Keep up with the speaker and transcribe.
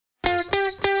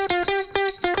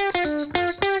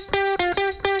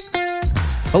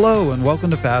Hello and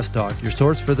welcome to Fast Talk, your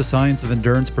source for the science of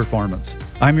endurance performance.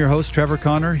 I'm your host, Trevor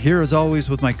Connor, here as always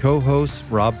with my co-host,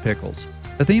 Rob Pickles.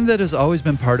 The theme that has always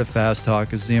been part of Fast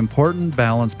Talk is the important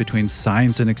balance between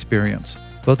science and experience,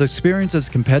 both experience as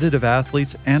competitive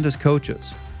athletes and as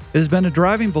coaches. It has been a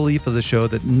driving belief of the show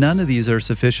that none of these are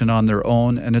sufficient on their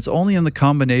own, and it's only in the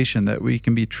combination that we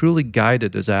can be truly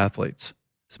guided as athletes.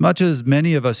 As much as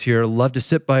many of us here love to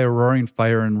sit by a roaring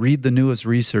fire and read the newest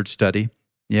research study,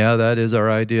 yeah, that is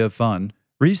our idea of fun.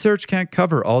 Research can't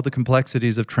cover all the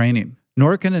complexities of training,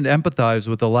 nor can it empathize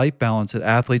with the life balance that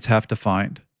athletes have to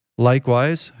find.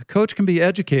 Likewise, a coach can be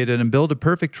educated and build a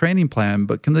perfect training plan,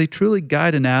 but can they truly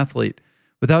guide an athlete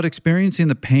without experiencing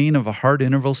the pain of a hard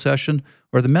interval session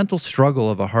or the mental struggle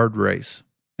of a hard race?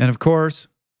 And of course,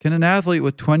 can an athlete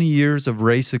with 20 years of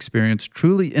race experience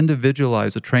truly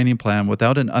individualize a training plan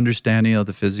without an understanding of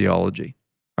the physiology?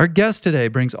 Our guest today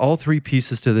brings all three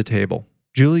pieces to the table.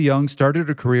 Julie Young started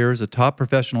her career as a top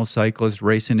professional cyclist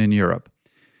racing in Europe.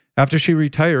 After she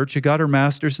retired, she got her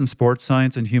master's in sports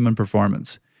science and human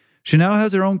performance. She now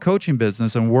has her own coaching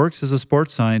business and works as a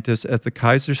sports scientist at the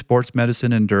Kaiser Sports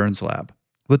Medicine Endurance Lab.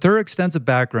 With her extensive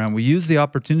background, we used the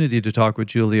opportunity to talk with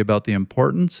Julie about the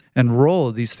importance and role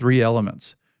of these three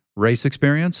elements: race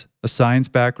experience, a science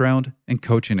background, and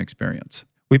coaching experience.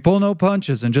 We pull no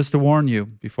punches, and just to warn you,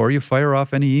 before you fire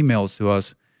off any emails to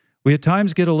us, we at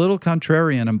times get a little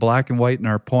contrarian and black and white in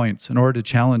our points in order to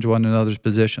challenge one another's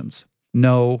positions.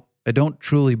 No, I don't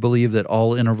truly believe that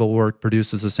all interval work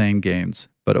produces the same gains,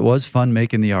 but it was fun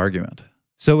making the argument.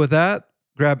 So with that,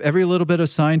 grab every little bit of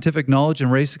scientific knowledge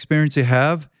and race experience you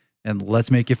have, and let's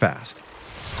make you fast.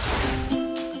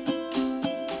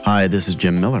 Hi, this is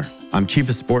Jim Miller. I'm Chief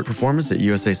of Sport Performance at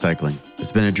USA Cycling.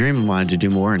 It's been a dream of mine to do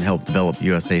more and help develop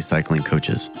USA Cycling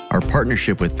coaches. Our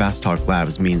partnership with Fast Talk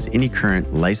Labs means any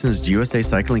current licensed USA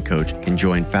Cycling coach can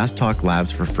join Fast Talk Labs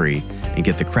for free and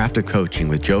get the craft of coaching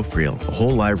with Joe Friel, a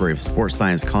whole library of sports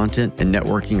science content and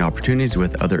networking opportunities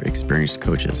with other experienced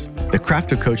coaches. The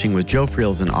craft of coaching with Joe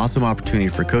Friel is an awesome opportunity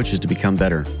for coaches to become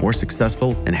better, more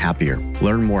successful, and happier.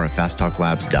 Learn more at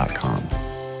fasttalklabs.com.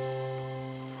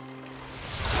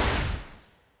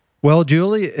 Well,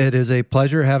 Julie, it is a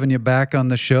pleasure having you back on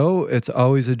the show. It's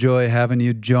always a joy having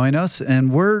you join us,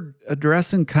 and we're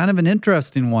addressing kind of an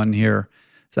interesting one here.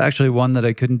 It's actually one that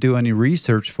I couldn't do any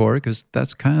research for because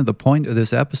that's kind of the point of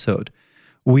this episode.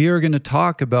 We are going to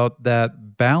talk about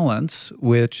that balance,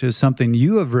 which is something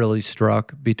you have really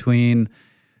struck between,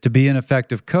 to be an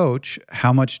effective coach,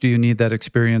 how much do you need that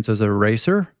experience as a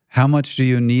racer? How much do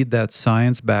you need that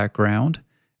science background?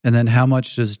 And then how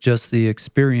much does just the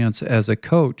experience as a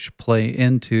coach play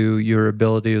into your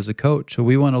ability as a coach? So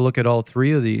we want to look at all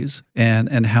three of these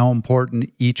and how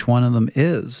important each one of them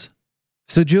is.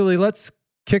 So Julie, let's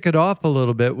kick it off a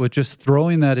little bit with just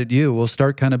throwing that at you. We'll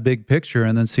start kind of big picture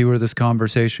and then see where this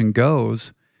conversation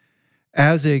goes.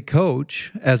 As a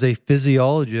coach, as a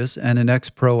physiologist, and an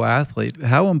ex-pro athlete,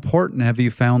 how important have you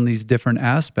found these different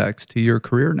aspects to your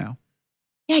career now?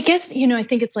 Yeah, I guess, I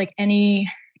think it's like any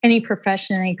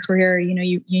profession, any career,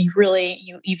 you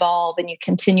evolve and you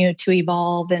continue to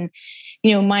evolve. And,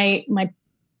 my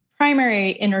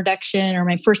primary introduction or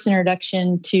my first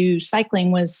introduction to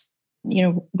cycling was,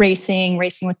 racing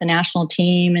with the national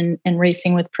team and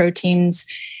racing with pro teams,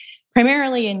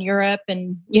 primarily in Europe,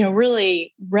 and,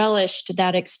 really relished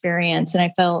that experience. And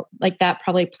I felt like that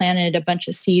probably planted a bunch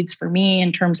of seeds for me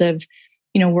in terms of,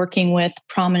 working with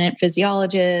prominent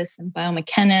physiologists and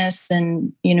biomechanists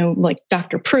and, like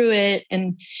Dr. Pruitt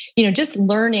and, just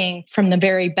learning from the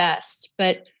very best.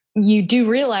 But you do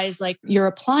realize like you're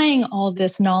applying all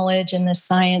this knowledge and this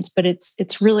science, but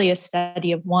it's really a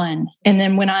study of one. And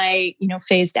then when I,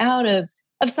 phased out of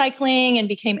cycling and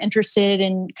became interested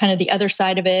in kind of the other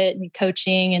side of it and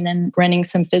coaching and then running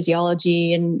some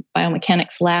physiology and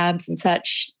biomechanics labs and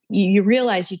such, you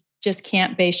realize you just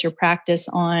can't base your practice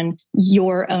on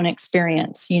your own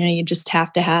experience. You just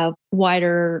have to have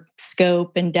wider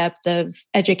scope and depth of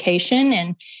education.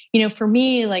 And, for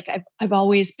me, like I've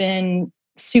always been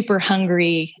super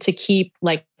hungry to keep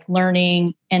like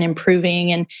learning and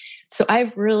improving. And so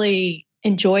I've really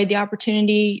enjoyed the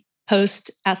opportunity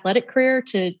post athletic career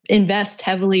to invest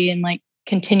heavily in like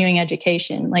continuing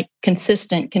education, like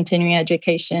consistent continuing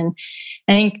education.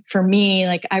 I think for me,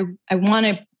 like I want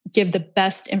to give the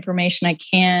best information I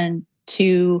can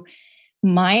to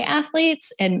my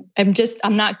athletes. And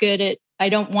I'm not good at, I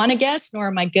don't want to guess, nor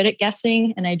am I good at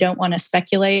guessing. And I don't want to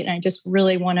speculate. And I just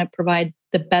really want to provide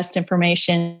the best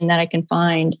information that I can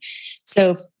find.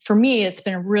 So for me, it's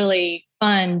been a really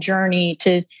fun journey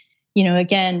to,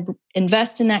 again,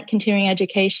 invest in that continuing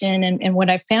education. And what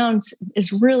I found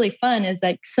is really fun is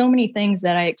like so many things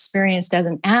that I experienced as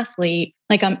an athlete,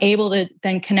 like I'm able to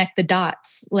then connect the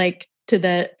dots, like to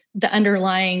the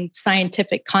underlying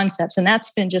scientific concepts. And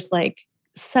that's been just like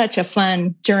such a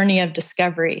fun journey of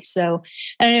discovery. So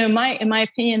I don't know, in my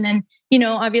opinion, then,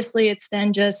 obviously it's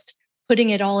then just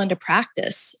putting it all into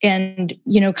practice and,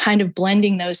 kind of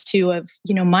blending those two of,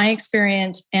 my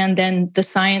experience and then the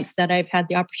science that I've had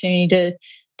the opportunity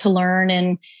to learn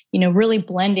and, really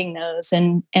blending those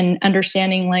and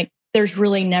understanding like there's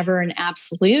really never an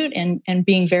absolute and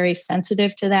being very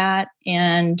sensitive to that.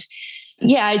 And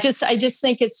yeah, I just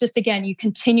think it's just, again, you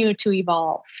continue to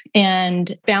evolve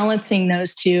and balancing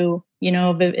those two,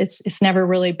 it's never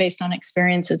really based on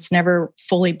experience. It's never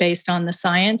fully based on the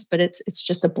science, but it's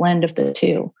just a blend of the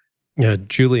two. Yeah,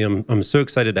 Julie, I'm so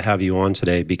excited to have you on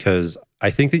today because I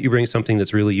think that you bring something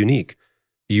that's really unique.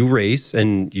 You race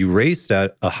and you raced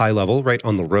at a high level, right,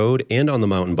 on the road and on the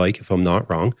mountain bike, if I'm not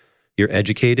wrong. You're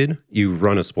educated, you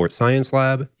run a sports science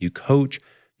lab, you coach.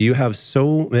 You have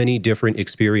so many different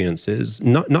experiences,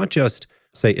 not just,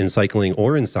 say, in cycling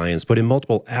or in science, but in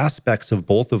multiple aspects of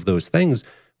both of those things,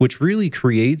 which really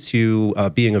creates you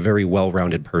being a very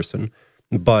well-rounded person.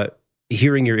 But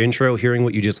hearing your intro, hearing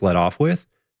what you just led off with,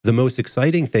 the most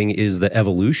exciting thing is the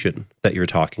evolution that you're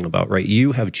talking about, right?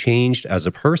 You have changed as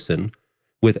a person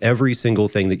with every single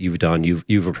thing that you've done.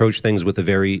 You've approached things with a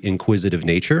very inquisitive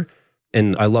nature.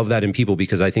 And I love that in people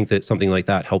because I think that something like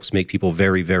that helps make people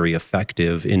very, very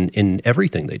effective in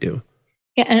everything they do.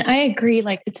 Yeah, and I agree.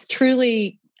 Like it's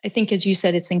truly, I think, as you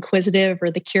said, it's inquisitive or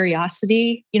the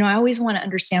curiosity. I always want to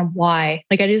understand why.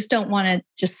 Like I just don't want to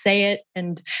just say it.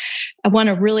 And I want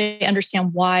to really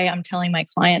understand why I'm telling my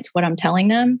clients what I'm telling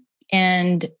them.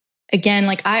 And again,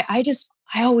 like I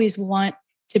always want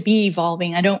to be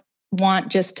evolving. I don't want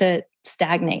just to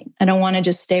stagnate. I don't want to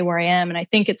just stay where I am. And I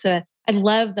think I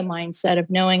love the mindset of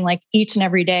knowing like each and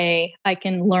every day I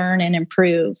can learn and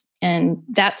improve. And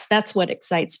that's what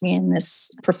excites me in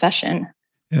this profession.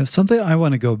 Yeah, something I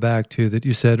want to go back to that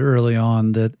you said early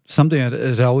on, that something that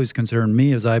had always concerned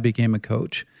me as I became a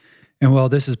coach. And while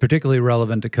this is particularly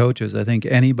relevant to coaches, I think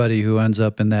anybody who ends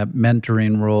up in that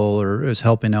mentoring role or is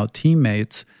helping out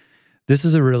teammates, this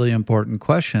is a really important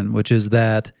question, which is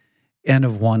that N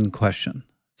of one question.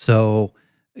 So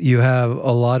you have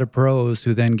a lot of pros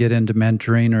who then get into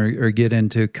mentoring or get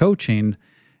into coaching,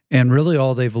 and really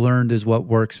all they've learned is what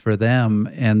works for them,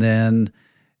 and then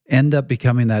end up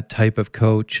becoming that type of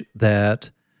coach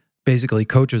that basically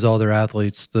coaches all their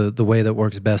athletes the way that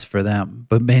works best for them,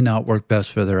 but may not work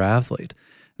best for their athlete.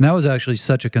 And that was actually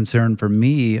such a concern for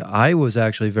me. I was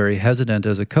actually very hesitant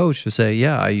as a coach to say,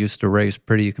 yeah, I used to race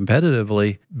pretty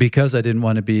competitively because I didn't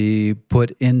want to be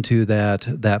put into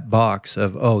that box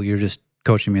of, oh, you're just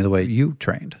coaching me the way you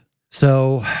trained.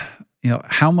 So,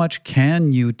 how much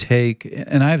can you take,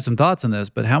 and I have some thoughts on this,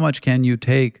 but how much can you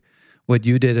take what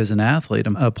you did as an athlete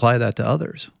and apply that to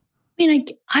others?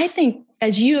 I think,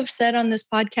 as you have said on this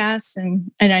podcast,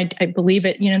 and I believe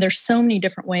it, there's so many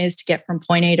different ways to get from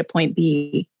point A to point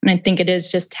B. And I think it is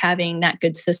just having that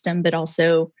good system, but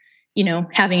also,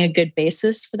 having a good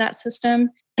basis for that system.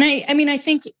 And I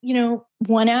think,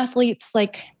 one athlete's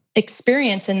like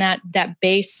experience and that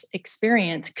base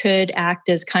experience could act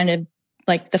as kind of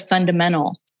like the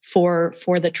fundamental for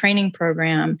the training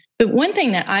program. But one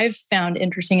thing that I've found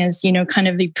interesting is, kind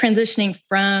of the transitioning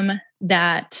from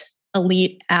that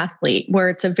elite athlete where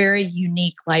it's a very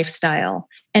unique lifestyle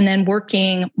and then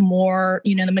working more,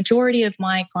 the majority of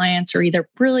my clients are either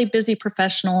really busy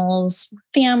professionals,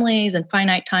 families and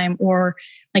finite time, or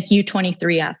like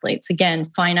U23 athletes, again,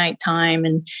 finite time.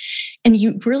 And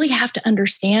you really have to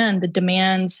understand the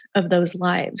demands of those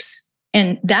lives.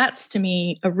 And that's, to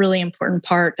me, a really important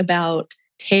part about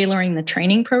tailoring the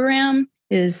training program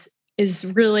is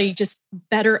really just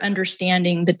better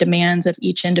understanding the demands of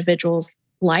each individual's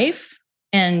life.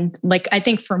 And like, I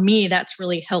think for me, that's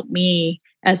really helped me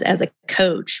as a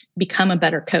coach become a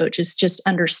better coach, is just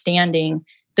understanding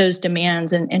those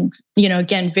demands and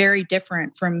again, very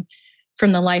different from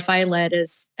the life I led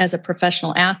as a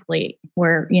professional athlete,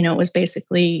 where, it was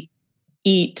basically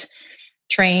eat,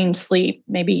 train, sleep,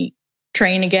 maybe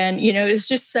train again, it's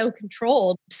just so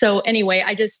controlled. So anyway,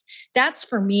 that's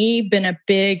for me been a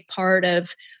big part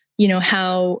of,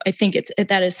 how I think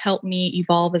that has helped me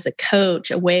evolve as a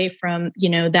coach away from,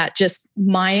 that just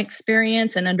my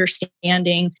experience and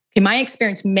understanding. Okay, my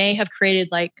experience may have created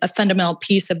like a fundamental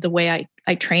piece of the way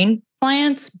I train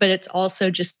clients, but it's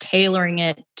also just tailoring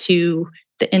it to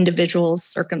the individual's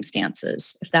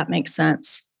circumstances, if that makes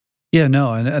sense. Yeah,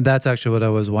 no, and that's actually what I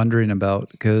was wondering about,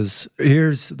 because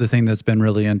here's the thing that's been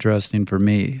really interesting for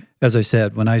me. As I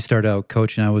said, when I started out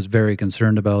coaching, I was very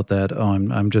concerned about that. Oh,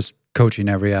 I'm just coaching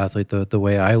every athlete the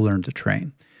way I learned to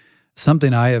train.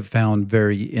 Something I have found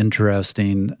very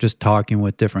interesting, just talking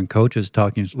with different coaches,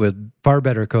 talking with far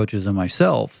better coaches than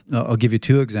myself. I'll give you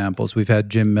two examples. We've had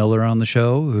Jim Miller on the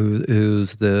show,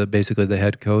 who's basically the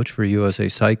head coach for USA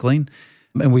Cycling.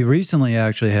 And we recently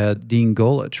actually had Dean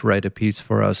Golich write a piece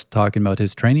for us talking about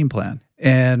his training plan.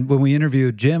 And when we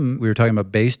interviewed Jim, we were talking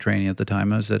about base training at the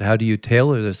time. I said, how do you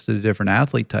tailor this to the different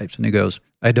athlete types? And he goes,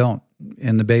 I don't.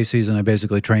 In the base season, I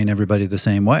basically train everybody the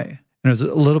same way. And I was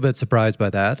a little bit surprised by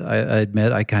that. I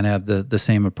admit I kind of have the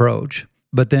same approach.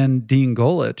 But then Dean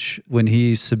Golich, when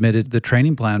he submitted the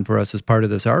training plan for us as part of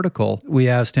this article, we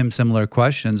asked him similar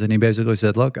questions. And he basically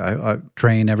said, look, I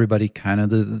train everybody kind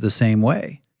of the same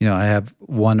way. I have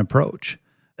one approach.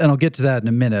 And I'll get to that in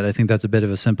a minute. I think that's a bit of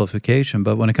a simplification.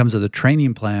 But when it comes to the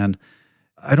training plan,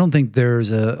 I don't think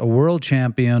there's a world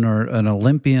champion or an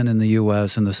Olympian in the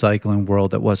U.S. in the cycling world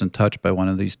that wasn't touched by one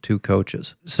of these two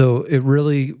coaches. So it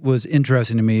really was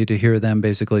interesting to me to hear them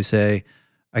basically say,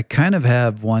 I kind of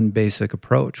have one basic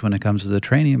approach when it comes to the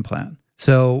training plan.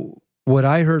 So what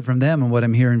I heard from them and what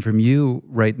I'm hearing from you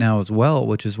right now as well,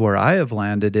 which is where I have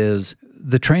landed, is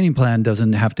the training plan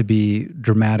doesn't have to be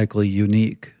dramatically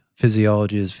unique.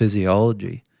 Physiology is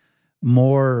physiology.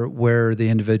 More where the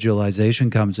individualization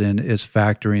comes in is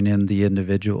factoring in the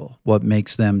individual. What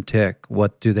makes them tick?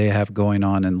 What do they have going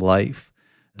on in life?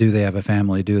 Do they have a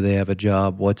family? Do they have a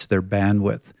job? What's their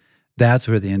bandwidth? That's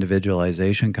where the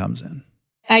individualization comes in.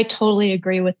 I totally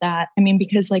agree with that. I mean,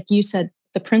 because like you said,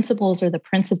 the principles are the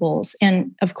principles.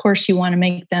 And of course, you want to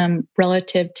make them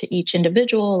relative to each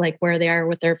individual, like where they are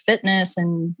with their fitness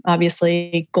and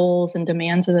obviously goals and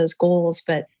demands of those goals.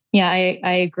 But yeah,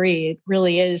 I agree. It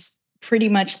really is pretty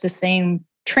much the same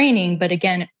training. But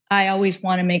again, I always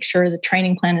want to make sure the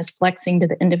training plan is flexing to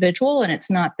the individual and it's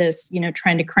not this,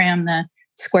 trying to cram the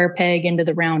square peg into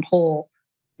the round hole.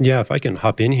 Yeah, if I can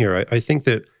hop in here, I think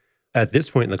that at this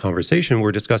point in the conversation,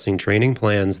 we're discussing training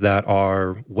plans that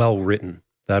are well-written,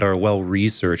 that are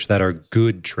well-researched, that are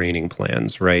good training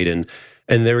plans, right? And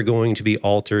they're going to be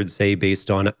altered, say,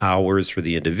 based on hours for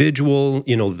the individual.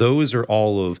 Those are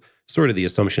all of sort of the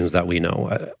assumptions that we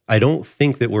know. I don't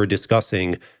think that we're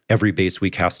discussing every base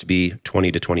week has to be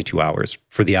 20 to 22 hours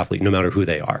for the athlete, no matter who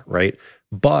they are, right?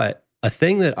 But a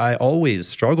thing that I always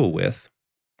struggle with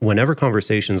whenever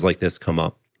conversations like this come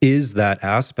up is that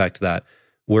aspect that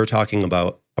we're talking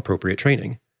about appropriate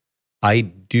training. I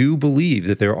do believe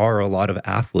that there are a lot of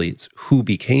athletes who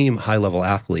became high-level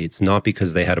athletes not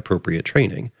because they had appropriate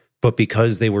training, but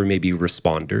because they were maybe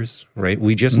responders, right?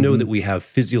 We just know that we have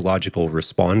physiological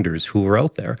responders who are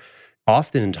out there.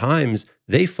 Oftentimes,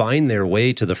 they find their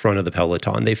way to the front of the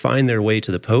peloton. They find their way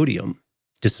to the podium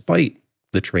despite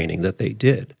the training that they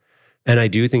did. And I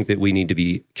do think that we need to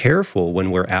be careful when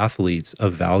we're athletes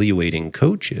evaluating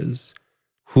coaches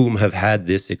whom have had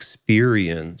this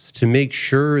experience to make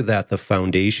sure that the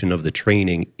foundation of the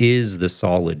training is the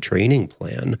solid training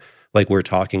plan, like we're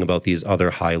talking about these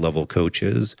other high-level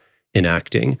coaches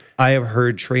enacting. I have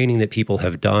heard training that people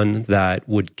have done that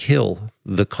would kill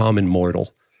the common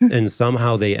mortal, and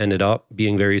somehow they ended up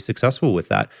being very successful with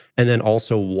that, and then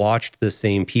also watched the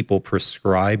same people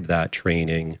prescribe that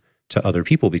training to other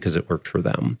people because it worked for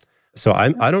them. So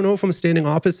I don't know if I'm standing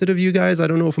opposite of you guys. I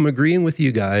don't know if I'm agreeing with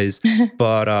you guys,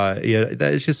 but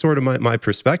that is just sort of my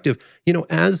perspective.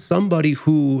 As somebody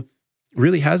who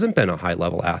really hasn't been a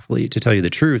high-level athlete, to tell you the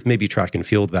truth, maybe track and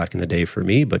field back in the day for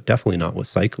me, but definitely not with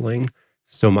cycling.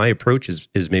 So my approach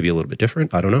is maybe a little bit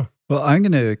different. I don't know. Well, I'm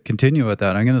going to continue with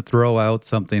that. I'm going to throw out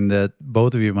something that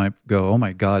both of you might go, oh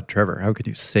my God, Trevor, how could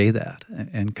you say that?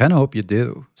 And kind of hope you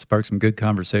do. Spark some good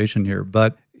conversation here.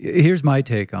 But here's my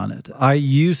take on it. I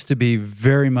used to be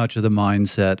very much of the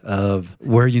mindset of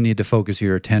where you need to focus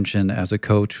your attention as a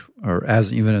coach or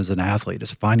even as an athlete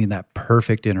is finding that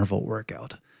perfect interval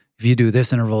workout. If you do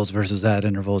this intervals versus that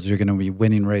intervals, you're going to be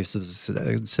winning races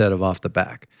instead of off the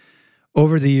back.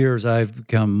 Over the years, I've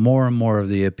become more and more of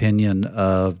the opinion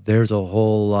of there's a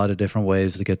whole lot of different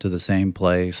ways to get to the same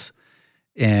place.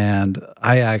 And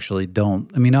I actually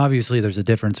don't. I mean, obviously, there's a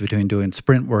difference between doing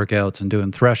sprint workouts and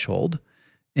doing threshold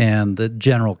and the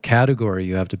general category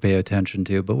you have to pay attention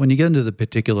to. But when you get into the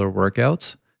particular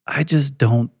workouts, I just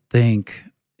don't think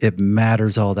it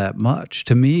matters all that much.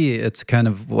 To me, it's kind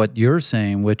of what you're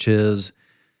saying, which is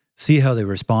see how they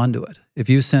respond to it. If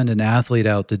you send an athlete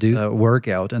out to do a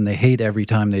workout and they hate every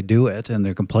time they do it and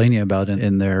they're complaining about it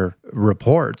in their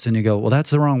reports, and you go, well, that's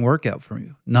the wrong workout for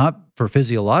you. Not for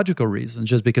physiological reasons,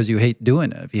 just because you hate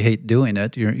doing it. If you hate doing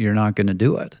it, you're not going to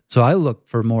do it. So I look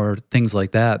for more things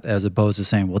like that as opposed to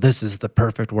saying, well, this is the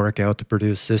perfect workout to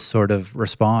produce this sort of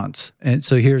response. And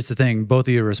so here's the thing. Both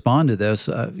of you respond to this.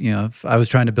 If I was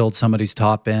trying to build somebody's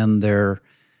top end, that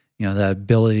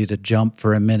ability to jump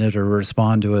for a minute or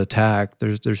respond to an attack,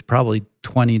 there's probably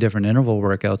 20 different interval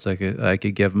workouts I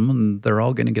could give them, and they're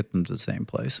all going to get them to the same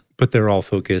place. But they're all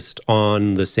focused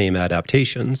on the same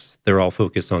adaptations. They're all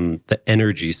focused on the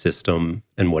energy system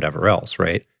and whatever else,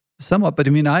 right? Somewhat, but I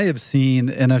mean, I have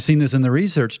seen, and I've seen this in the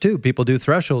research too, people do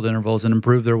threshold intervals and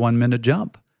improve their 1 minute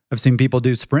jump. I've seen people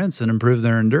do sprints and improve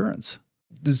their endurance.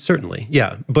 Certainly,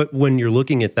 yeah. But when you're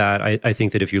looking at that, I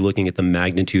think that if you're looking at the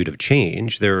magnitude of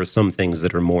change, there are some things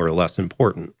that are more or less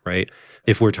important, right?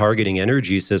 If we're targeting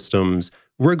energy systems,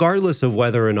 regardless of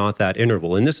whether or not that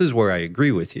interval, and this is where I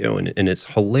agree with you, and it's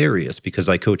hilarious because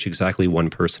I coach exactly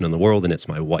one person in the world, and it's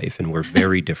my wife, and we're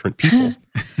very different people.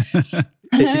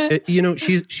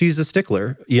 She's a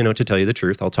stickler, to tell you the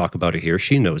truth. I'll talk about it here.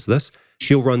 She knows this.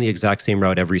 She'll run the exact same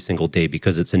route every single day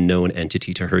because it's a known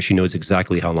entity to her. She knows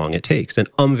exactly how long it takes. And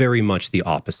I'm very much the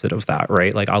opposite of that,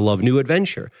 right? Like, I love new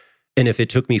adventure. And if it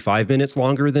took me 5 minutes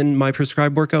longer than my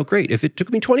prescribed workout, great. If it took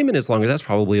me 20 minutes longer, that's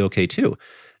probably okay too.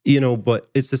 But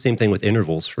it's the same thing with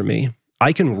intervals for me.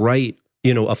 I can write, a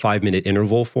 5-minute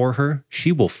interval for her.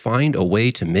 She will find a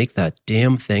way to make that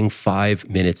damn thing 5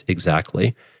 minutes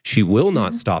exactly. She will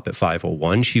not stop at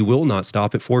 5:01. She will not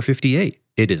stop at 4:58.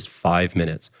 It is 5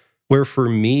 minutes. Where for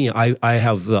me, I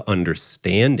have the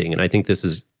understanding, and I think this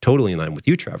is totally in line with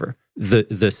you, Trevor.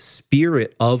 The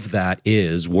spirit of that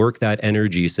is work that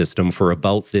energy system for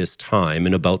about this time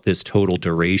and about this total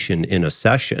duration in a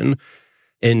session.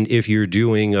 And if you're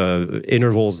doing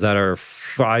intervals that are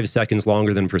 5 seconds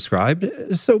longer than prescribed,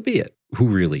 so be it. Who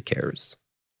really cares?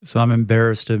 So I'm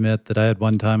embarrassed to admit that I had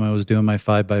one time I was doing my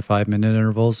 5 by 5 minute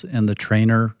intervals and the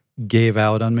trainer gave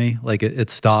out on me. Like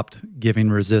it stopped giving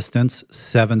resistance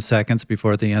 7 seconds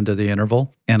before the end of the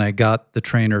interval. And I got the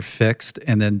trainer fixed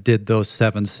and then did those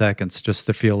 7 seconds just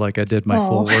to feel like I did my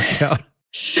full workout.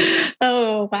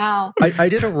 Oh, wow. I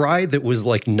did a ride that was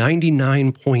like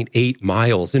 99.8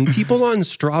 miles, and people on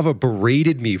Strava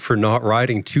berated me for not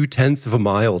riding 0.2 of a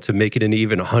mile to make it an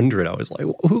even 100. I was like,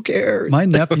 well, who cares? My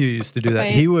nephew used to do that.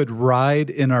 Right. He would ride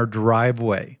in our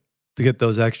driveway to get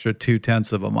those extra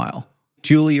 0.2 of a mile.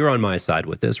 Julie, you're on my side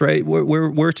with this, right?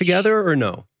 We're together or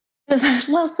no?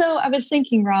 Well, so I was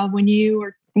thinking, Rob, when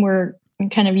you were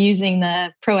kind of using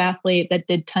the pro athlete that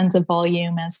did tons of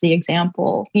volume as the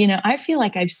example, I feel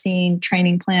like I've seen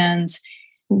training plans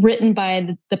written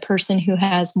by the person who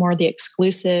has more the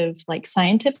exclusive, like,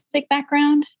 scientific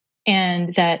background,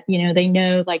 and that, they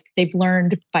know, like, they've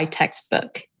learned by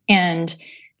textbook and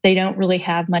they don't really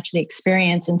have much of the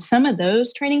experience. And some of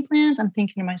those training plans, I'm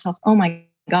thinking to myself, oh my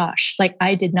gosh, like,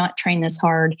 I did not train this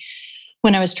hard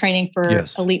when I was training for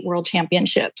elite world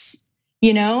championships.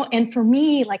 And for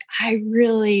me, like, I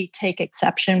really take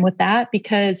exception with that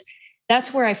because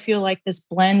that's where I feel like this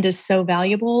blend is so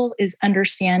valuable, is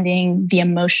understanding the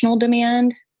emotional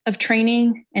demand of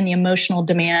training and the emotional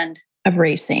demand of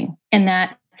racing. And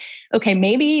that, okay,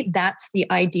 maybe that's the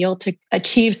ideal to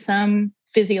achieve some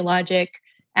physiologic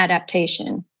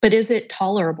adaptation, but is it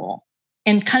tolerable?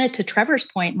 And kind of to Trevor's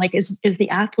point, like, is the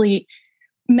athlete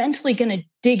mentally going to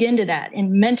dig into that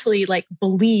and mentally, like,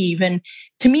 believe? And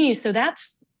to me,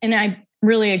 and I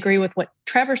really agree with what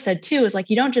Trevor said too, is like,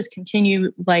 you don't just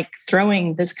continue, like,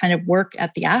 throwing this kind of work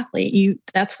at the athlete.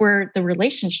 That's where the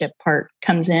relationship part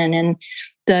comes in, and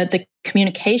the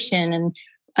communication and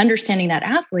understanding that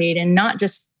athlete, and not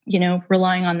just,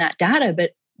 relying on that data,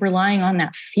 but relying on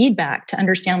that feedback to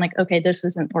understand, like, okay, this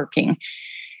isn't working.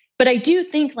 But I do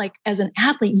think, like, as an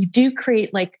athlete, you do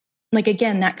create like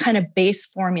again, that kind of base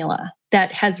formula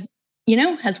that has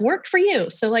worked for you.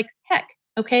 So, like, heck,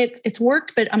 okay, it's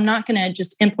worked, but I'm not going to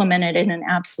just implement it in an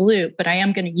absolute, but I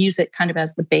am going to use it kind of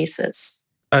as the basis.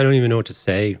 I don't even know what to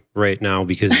say right now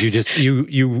because you just,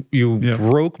 you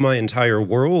broke my entire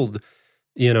world,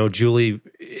 Julie.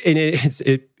 And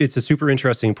it's a super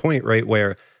interesting point, right?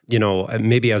 Where,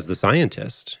 maybe as the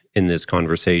scientist in this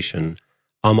conversation,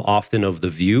 I'm often of the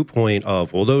viewpoint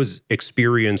of, well, those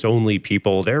experience-only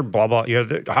people, they're blah, blah,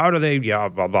 how do they, blah,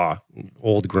 blah,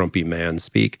 old grumpy man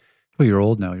speak. Well, you're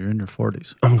old now. You're in your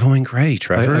 40s. I'm going gray,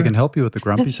 Trevor. I can help you with the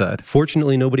grumpy side.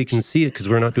 Fortunately, nobody can see it because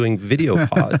we're not doing video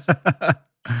pods.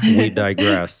 We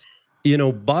digress.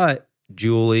 But,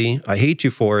 Julie, I hate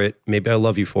you for it. Maybe I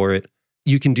love you for it.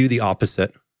 You can do the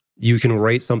opposite. You can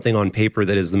write something on paper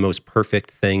that is the most perfect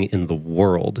thing in the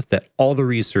world, that all the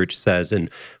research says, and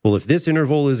well, if this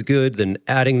interval is good, then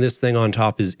adding this thing on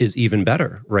top is even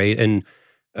better, right? And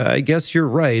I guess you're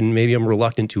right, and maybe I'm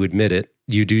reluctant to admit it.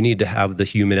 You do need to have the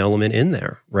human element in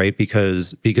there, right?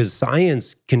 Because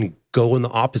science can go in the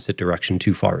opposite direction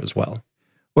too far as well.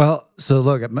 Well, so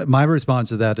look, my response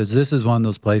to that is this is one of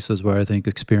those places where I think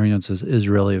experience is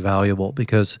really valuable,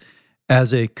 because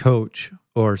as a coach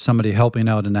or somebody helping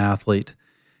out an athlete,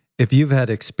 if you've had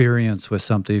experience with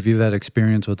something, if you've had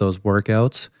experience with those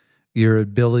workouts, your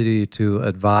ability to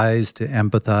advise, to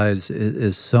empathize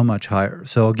is so much higher.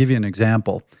 So I'll give you an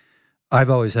example. I've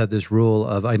always had this rule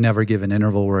of I never give an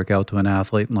interval workout to an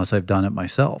athlete unless I've done it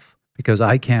myself, because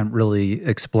I can't really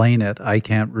explain it. I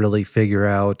can't really figure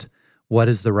out what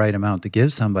is the right amount to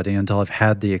give somebody until I've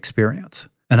had the experience.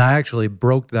 And I actually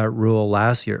broke that rule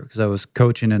last year because I was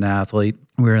coaching an athlete.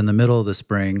 We were in the middle of the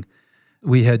spring.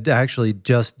 We had actually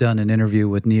just done an interview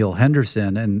with Neil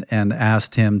Henderson and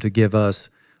asked him to give us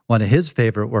one of his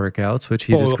favorite workouts, which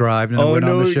he described, and I went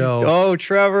on the show. Oh,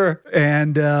 Trevor.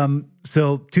 And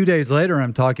so 2 days later,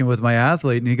 I'm talking with my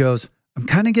athlete, and he goes, I'm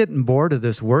kind of getting bored of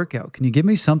this workout. Can you give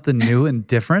me something new and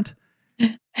different?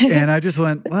 And I just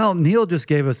went, well, Neil just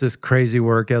gave us this crazy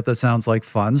workout that sounds like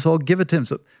fun, so I'll give it to him.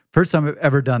 So first time I've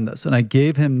ever done this. And I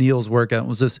gave him Neil's workout. It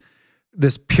was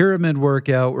this pyramid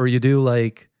workout where you do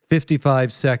like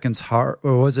 55 seconds hard,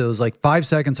 or was it? It was like 5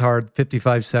 seconds hard,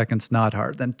 55 seconds not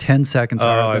hard, then 10 seconds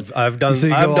hard. I've done so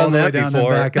I've done that down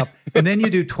before. And back up. And then you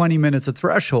do 20 minutes of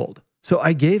threshold. So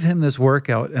I gave him this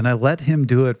workout and I let him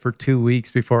do it for 2 weeks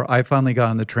before I finally got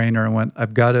on the trainer and went,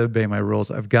 I've got to obey my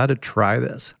rules. I've got to try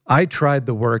this. I tried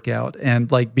the workout,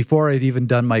 and like before I'd even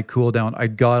done my cool down, I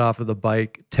got off of the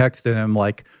bike, texted him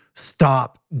like,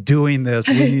 stop doing this.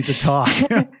 We need to talk.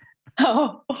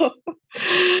 Oh.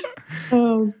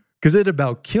 Because it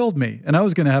about killed me. And I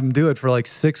was going to have him do it for like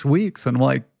 6 weeks. And I'm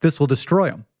like, this will destroy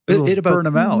him. It burn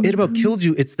him out. It about killed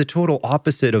you. It's the total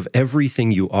opposite of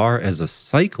everything you are as a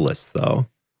cyclist, though.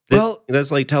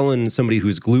 That's like telling somebody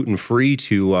who's gluten-free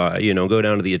to, go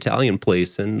down to the Italian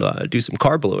place and do some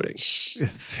carb loading.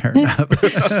 Fair enough.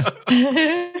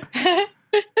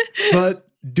 But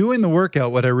doing the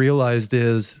workout, what I realized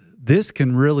is this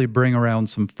can really bring around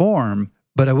some form.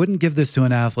 But I wouldn't give this to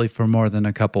an athlete for more than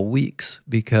a couple weeks,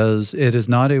 because it is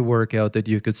not a workout that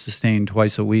you could sustain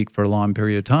twice a week for a long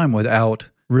period of time without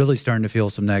really starting to feel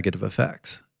some negative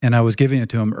effects. And I was giving it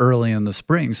to him early in the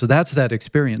spring. So that's that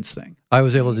experience thing. I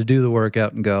was able to do the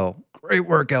workout and go, great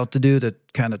workout to do to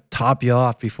kind of top you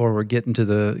off before we're getting to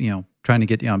the, trying to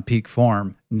get you on peak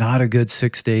form. Not a good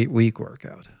 6 to 8 week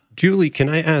workout. Julie, can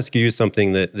I ask you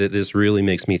something that this really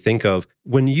makes me think of?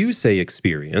 When you say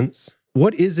experience,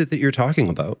 what is it that you're talking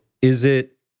about? Is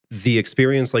it the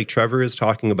experience like Trevor is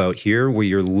talking about here, where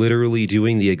you're literally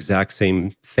doing the exact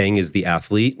same thing as the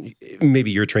athlete? Maybe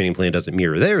your training plan doesn't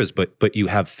mirror theirs, but you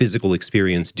have physical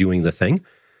experience doing the thing.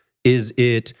 Is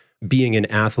it being an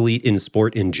athlete in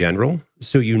sport in general,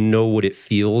 so you know what it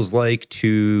feels like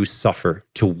to suffer,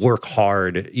 to work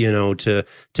hard, to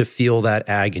feel that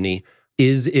agony?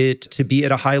 Is it to be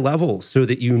at a high level so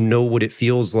that you know what it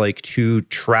feels like to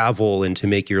travel and to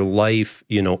make your life,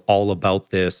 all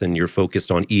about this, and you're focused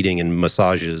on eating and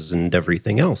massages and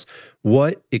everything else?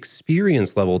 What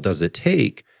experience level does it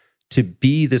take to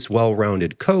be this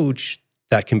well-rounded coach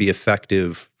that can be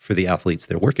effective for the athletes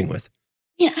they're working with?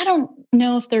 Yeah, I don't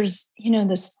know if there's,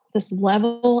 this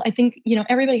level. I think,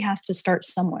 everybody has to start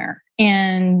somewhere.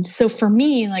 And so for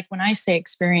me, like when I say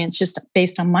experience, just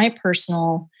based on my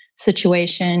personal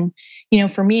situation,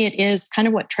 for me, it is kind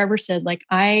of what Trevor said. Like,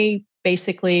 I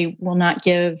basically will not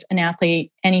give an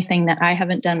athlete anything that I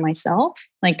haven't done myself.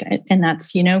 Like, and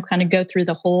that's, kind of go through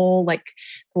the whole, like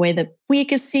the way the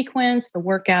week is sequenced, the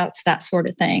workouts, that sort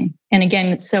of thing. And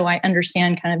again, so I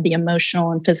understand kind of the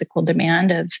emotional and physical demand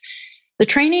of the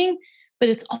training, but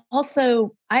it's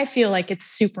also, I feel like it's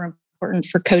super important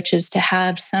for coaches to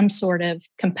have some sort of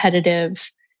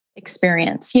competitive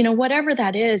experience, whatever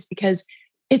that is, because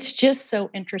it's just so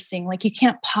interesting. Like, you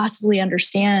can't possibly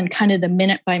understand kind of the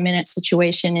minute by minute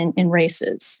situation in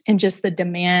races, and just the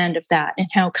demand of that, and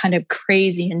how kind of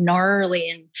crazy and gnarly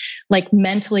and like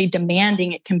mentally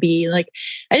demanding it can be. Like,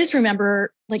 I just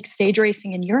remember like stage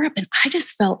racing in Europe, and I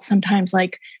just felt sometimes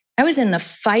like I was in the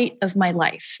fight of my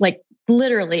life, like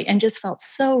literally, and just felt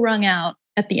so wrung out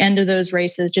at the end of those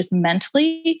races, just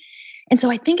mentally. And so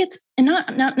I think it's, and not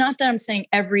that I'm saying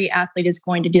every athlete is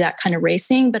going to do that kind of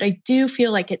racing, but I do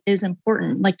feel like it is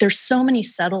important. Like, there's so many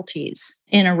subtleties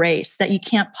in a race that you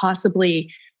can't possibly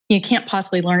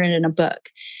learn it in a book.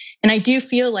 And I do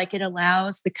feel like it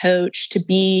allows the coach to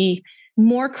be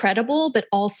more credible, but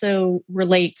also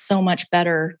relate so much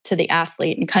better to the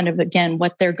athlete and kind of, again,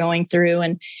 what they're going through.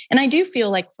 And I do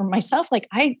feel like for myself, like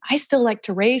I still like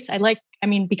to race.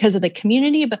 Because of the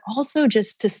community, but also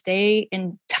just to stay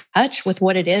in touch with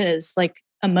what it is, like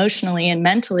emotionally and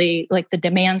mentally, like the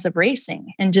demands of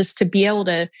racing, and just to be able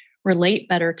to relate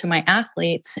better to my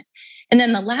athletes. And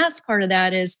then the last part of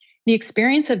that is the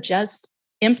experience of just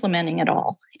implementing it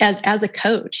all as a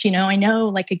coach. I know,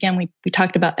 like, again, we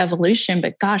talked about evolution,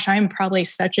 but gosh, I'm probably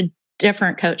such a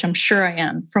different coach. I'm sure I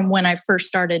am, from when I first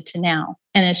started to now.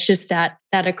 And it's just that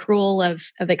accrual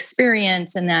of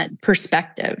experience and that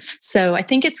perspective. So I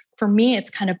think for me, it's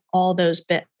kind of all those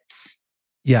bits.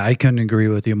 Yeah, I couldn't agree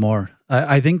with you more.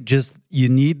 I think just you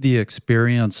need the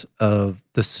experience of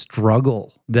the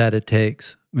struggle that it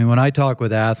takes. I mean, when I talk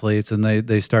with athletes and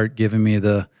they start giving me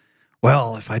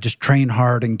if I just train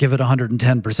hard and give it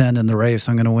 110% in the race,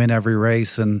 I'm going to win every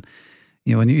race. And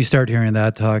when you start hearing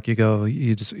that talk, you go,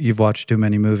 you've watched too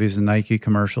many movies and Nike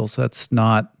commercials. That's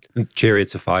not.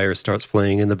 Chariots of Fire starts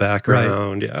playing in the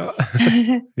background. Right.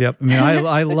 Yeah. Yep. I mean,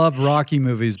 I love Rocky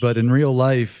movies, but in real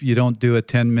life, you don't do a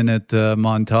 10-minute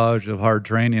montage of hard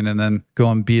training and then go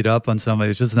and beat up on somebody.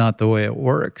 It's just not the way it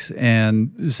works.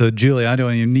 And so, Julie, I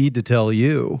don't even need to tell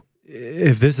you,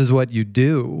 if this is what you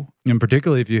do, and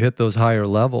particularly if you hit those higher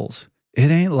levels,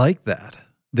 it ain't like that.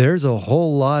 There's a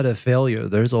whole lot of failure.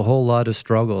 There's a whole lot of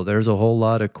struggle. There's a whole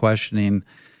lot of questioning.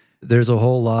 There's a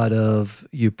whole lot of,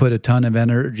 you put a ton of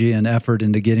energy and effort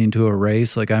into getting to a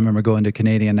race. Like I remember going to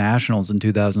Canadian Nationals in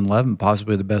 2011,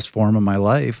 possibly the best form of my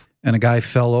life. And a guy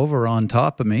fell over on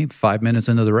top of me 5 minutes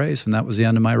into the race, and that was the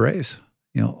end of my race.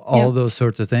 All those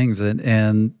sorts of things.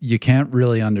 And you can't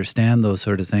really understand those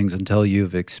sort of things until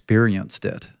you've experienced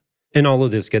it. And all of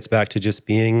this gets back to just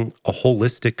being a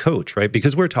holistic coach, right?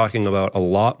 Because we're talking about a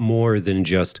lot more than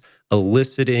just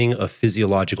eliciting a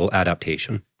physiological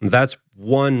adaptation. That's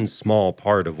one small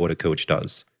part of what a coach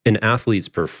does. An athlete's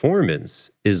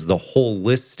performance is the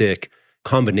holistic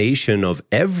combination of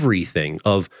everything,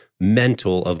 of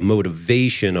mental, of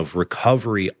motivation, of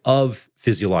recovery, of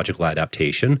physiological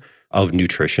adaptation, of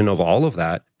nutrition, of all of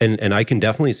that. And I can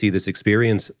definitely see this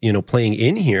experience, playing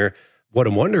in here. What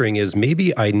I'm wondering is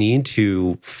maybe I need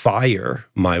to fire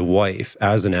my wife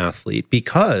as an athlete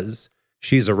because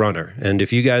she's a runner. And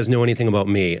if you guys know anything about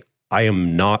me, I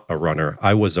am not a runner.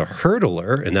 I was a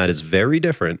hurdler, and that is very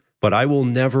different. But I will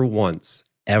never once,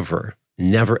 ever,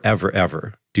 never, ever,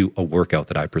 ever do a workout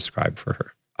that I prescribed for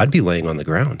her. I'd be laying on the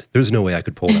ground. There's no way I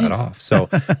could pull that off. So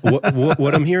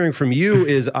what I'm hearing from you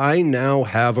is I now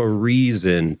have a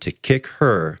reason to kick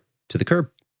her to the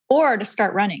curb. Or to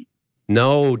start running.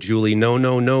 No, Julie,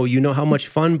 no. You know how much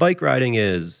fun bike riding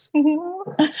is.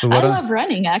 I love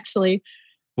running, actually.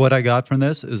 What I got from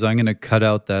this is I'm going to cut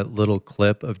out that little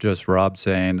clip of just Rob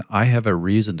saying, I have a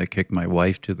reason to kick my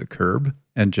wife to the curb,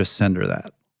 and just send her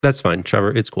that. That's fine,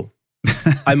 Trevor. It's cool.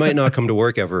 I might not come to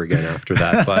work ever again after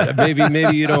that, but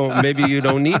maybe you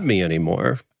don't need me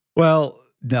anymore. Well,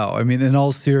 no. I mean, in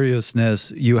all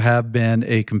seriousness, you have been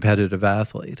a competitive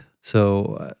athlete.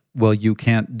 So, you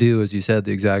can't do, as you said,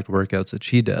 the exact workouts that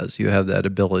she does. You have that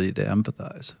ability to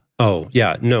empathize. Oh,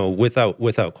 yeah. No, without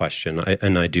question.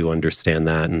 I do understand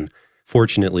that. And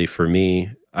fortunately for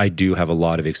me, I do have a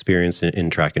lot of experience in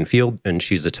track and field, and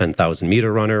she's a 10,000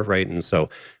 meter runner, right? And so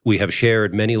we have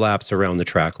shared many laps around the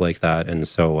track like that. And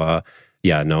so,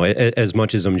 as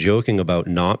much as I'm joking about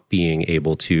not being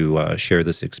able to share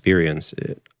this experience,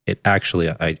 it actually,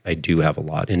 I do have a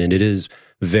lot. And it is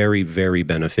very, very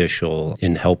beneficial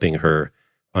in helping her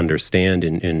understand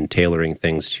and tailoring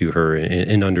things to her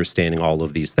and understanding all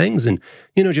of these things. And,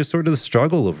 just sort of the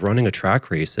struggle of running a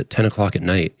track race at 10 o'clock at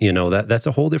night, that's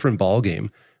a whole different ballgame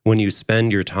when you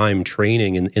spend your time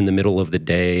training in the middle of the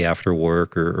day after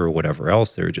work or whatever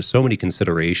else. There are just so many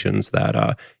considerations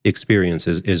that experience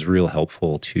is real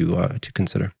helpful to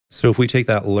consider. So if we take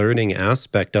that learning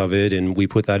aspect of it and we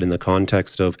put that in the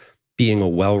context of being a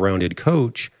well-rounded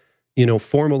coach,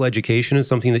 formal education is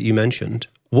something that you mentioned.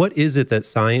 What is it that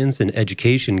science and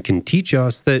education can teach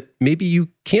us that maybe you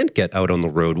can't get out on the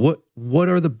road? What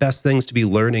are the best things to be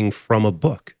learning from a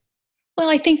book? Well,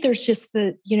 I think there's just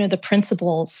the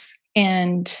principles,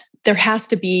 and there has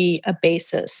to be a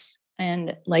basis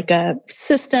and like a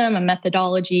system, a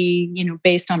methodology,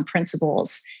 based on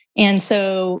principles. And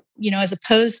so, as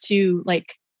opposed to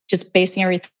like just basing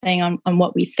everything on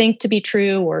what we think to be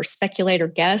true or speculate or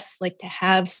guess, like to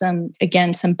have some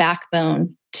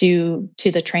backbone to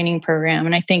the training program.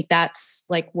 And I think that's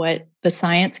like what the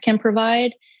science can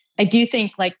provide. I do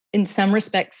think like in some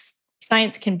respects,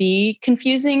 science can be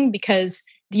confusing because,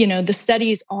 the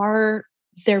studies are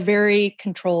they're very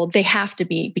controlled. They have to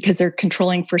be, because they're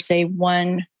controlling for, say,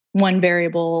 one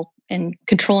variable and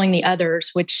controlling the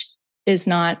others, which is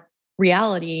not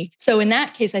reality. So in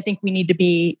that case, I think we need to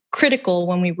be critical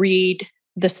when we read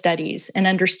the studies and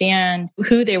understand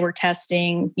who they were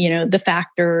testing, the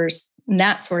factors and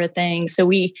that sort of thing. So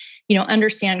we,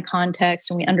 understand context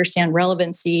and we understand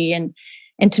relevancy. And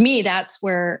to me, that's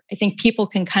where I think people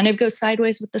can kind of go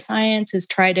sideways with the science, is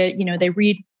try to, they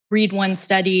read one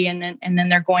study and then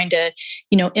they're going to,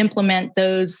 implement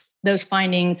those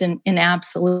findings in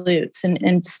absolutes.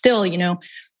 And still,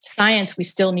 science, we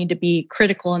still need to be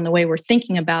critical in the way we're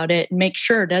thinking about it and make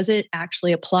sure, does it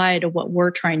actually apply to what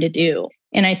we're trying to do?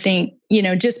 And I think,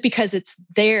 just because it's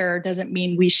there doesn't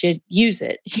mean we should use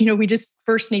it. We just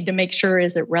first need to make sure,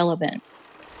 is it relevant?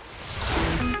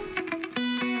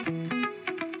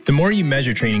 The more you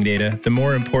measure training data, the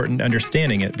more important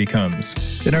understanding it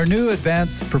becomes. In our new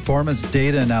advanced performance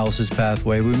data analysis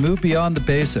pathway, we move beyond the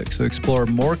basics to explore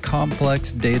more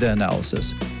complex data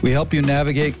analysis. We help you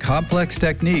navigate complex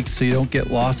techniques so you don't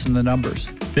get lost in the numbers.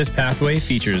 This pathway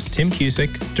features Tim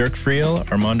Cusick, Dirk Friel,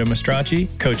 Armando Mastracci,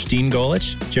 Coach Dean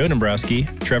Golich, Joe Dombrowski,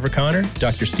 Trevor Connor,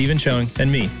 Dr. Stephen Chung, and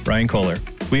me, Ryan Kohler.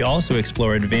 We also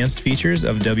explore advanced features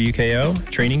of WKO,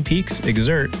 Training Peaks,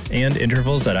 Exert, and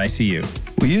Intervals.ICU.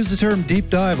 We use the term deep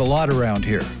dive a lot around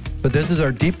here, but this is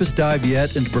our deepest dive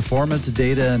yet into performance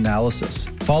data analysis.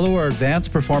 Follow our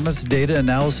advanced performance data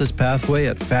analysis pathway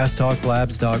at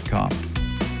fasttalklabs.com.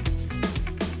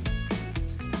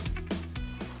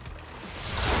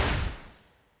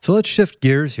 So let's shift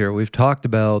gears here. We've talked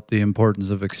about the importance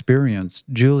of experience.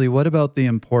 Julie, what about the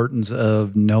importance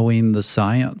of knowing the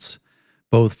science,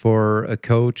 both for a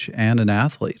coach and an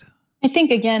athlete? I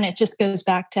think, again, it just goes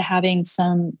back to having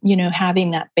some, having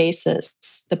that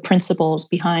basis, the principles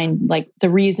behind, like, the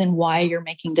reason why you're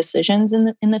making decisions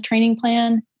in the training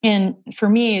plan. And for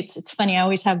me, it's funny. I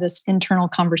always have this internal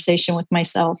conversation with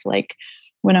myself, like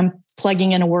when I'm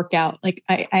plugging in a workout, like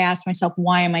I ask myself,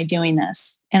 why am I doing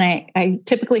this? And I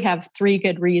typically have 3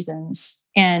 good reasons.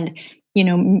 And,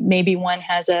 maybe one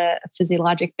has a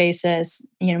physiologic basis,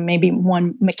 maybe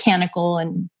one mechanical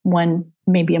and one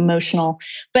maybe emotional.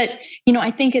 But, I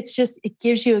think it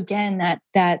gives you, again,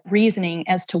 that reasoning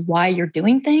as to why you're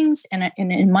doing things. And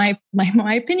in my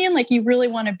opinion, like, you really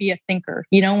want to be a thinker.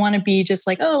 You don't want to be just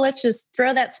like, oh, let's just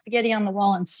throw that spaghetti on the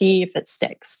wall and see if it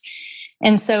sticks.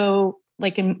 And so,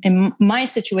 like, in my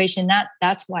situation,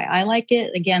 that's why I like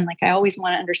it. Again, like, I always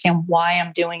want to understand why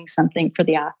I'm doing something for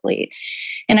the athlete.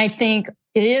 And I think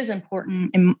it is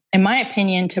important, in my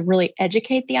opinion, to really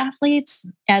educate the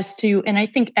athletes as to, and I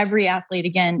think every athlete,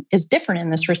 again, is different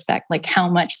in this respect, like how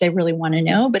much they really want to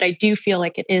know. But I do feel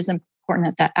like it is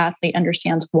important that athlete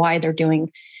understands why they're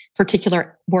doing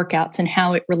particular workouts and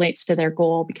how it relates to their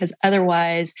goal. Because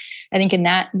otherwise, I think in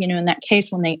that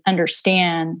case, when they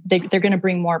understand, they're going to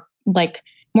bring more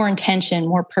intention,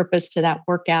 more purpose to that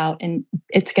workout. And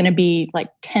it's going to be like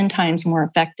 10 times more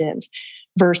effective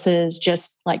versus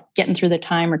just like getting through the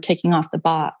time or taking off the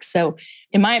box. So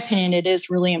in my opinion, it is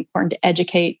really important to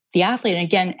educate the athlete. And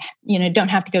again, don't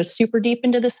have to go super deep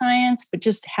into the science, but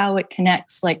just how it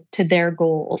connects, like, to their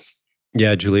goals.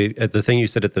 Yeah, Julie, the thing you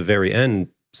said at the very end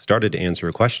started to answer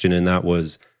a question, and that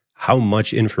was, how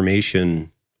much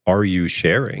information are you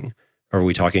sharing? Are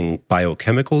we talking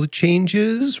biochemical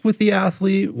changes with the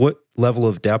athlete? What level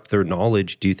of depth or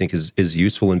knowledge do you think is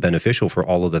useful and beneficial for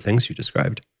all of the things you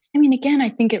described? I mean, again, I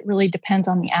think it really depends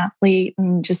on the athlete,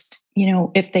 and just,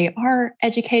 if they are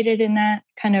educated in that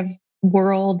kind of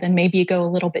world, then maybe you go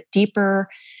a little bit deeper.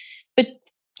 But,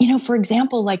 for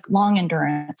example, like long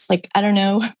endurance, like, I don't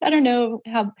know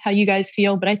how you guys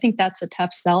feel, but I think that's a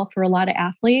tough sell for a lot of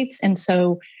athletes. And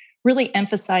so really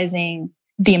emphasizing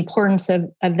the importance of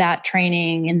that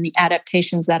training and the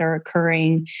adaptations that are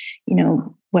occurring,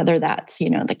 whether that's,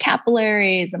 the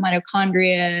capillaries, the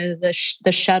mitochondria,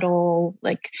 the shuttle,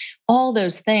 like all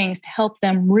those things to help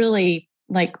them really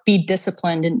like be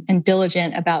disciplined and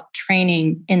diligent about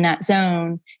training in that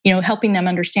zone, helping them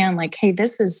understand like, hey,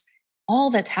 this is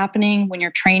all that's happening when you're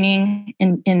training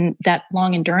in that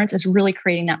long endurance is really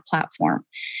creating that platform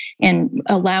and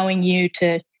allowing you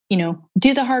to,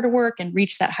 do the harder work and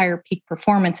reach that higher peak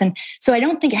performance. And so I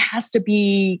don't think it has to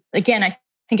be, again, I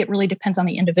think it really depends on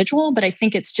the individual, but I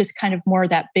think it's just kind of more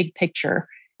that big picture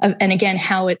of, and again,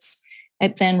 how it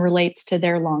then relates to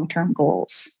their long-term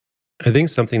goals. I think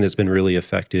something that's been really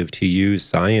effective to use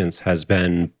science has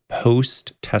been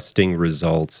post-testing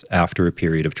results after a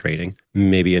period of training.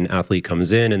 Maybe an athlete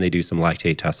comes in and they do some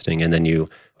lactate testing, and then you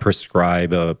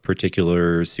prescribe a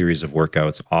particular series of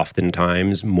workouts,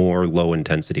 oftentimes more low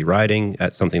intensity riding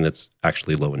at something that's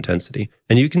actually low intensity.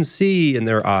 And you can see in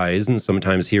their eyes and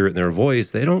sometimes hear it in their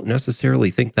voice, they don't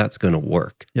necessarily think that's going to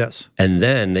work. Yes. And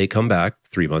then they come back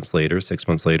 3 months later, 6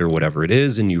 months later, whatever it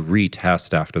is, and you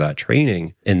retest after that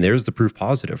training. And there's the proof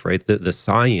positive, right? The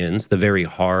science, the very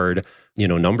hard,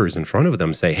 numbers in front of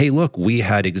them say, hey, look, we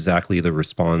had exactly the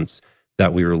response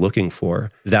that we were looking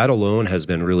for. That alone has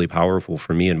been really powerful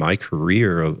for me in my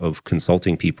career of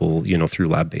consulting people, through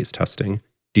lab-based testing.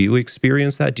 Do you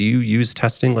experience that? Do you use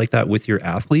testing like that with your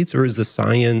athletes, or is the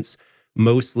science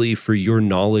mostly for your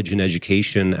knowledge and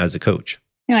education as a coach?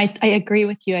 I agree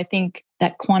with you. I think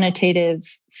that quantitative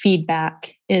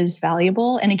feedback is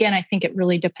valuable. And again, I think it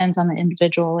really depends on the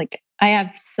individual. Like I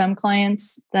have some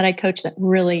clients that I coach that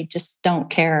really just don't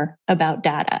care about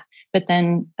data. But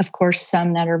then, of course,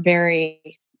 some that are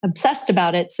very obsessed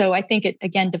about it. So I think it,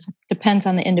 again, depends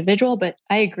on the individual. But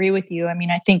I agree with you. I mean,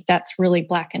 I think that's really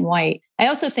black and white. I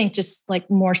also think just like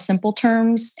more simple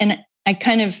terms. And I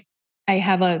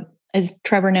have as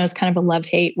Trevor knows, kind of a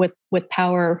love-hate with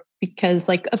power because,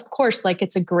 like, of course, like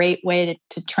it's a great way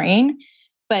to train.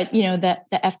 But, that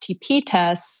the FTP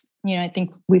tests, I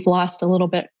think we've lost a little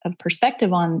bit of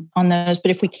perspective on those.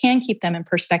 But if we can keep them in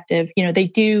perspective, they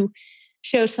do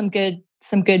show some good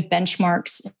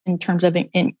benchmarks in terms of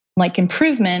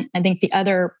improvement. I think the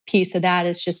other piece of that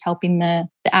is just helping the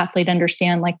athlete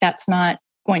understand like that's not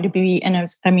going to be, and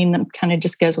that kind of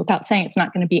just goes without saying, it's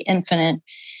not going to be infinite.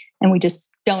 And we just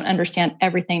don't understand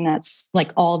everything that's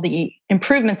like all the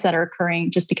improvements that are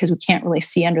occurring just because we can't really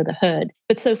see under the hood.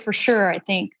 But so for sure, I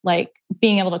think like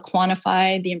being able to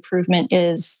quantify the improvement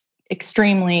is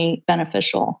extremely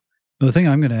beneficial. The thing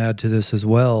I'm going to add to this as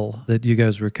well that you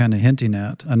guys were kind of hinting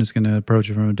at, I'm just going to approach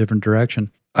it from a different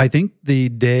direction. I think the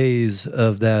days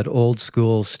of that old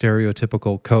school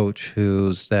stereotypical coach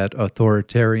who's that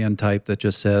authoritarian type that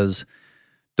just says,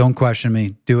 don't question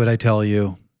me, do what I tell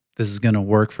you, this is going to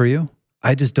work for you.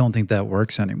 I just don't think that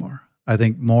works anymore. I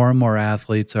think more and more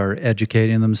athletes are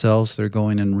educating themselves. They're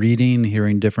going and reading,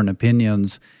 hearing different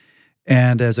opinions.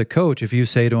 And as a coach, if you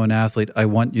say to an athlete, I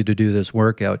want you to do this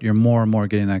workout, you're more and more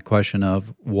getting that question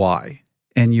of why.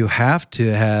 And you have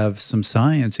to have some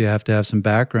science. You have to have some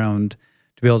background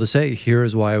to be able to say,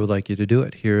 here's why I would like you to do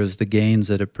it. Here's the gains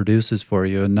that it produces for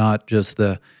you, and not just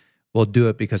well, do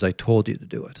it because I told you to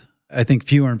do it. I think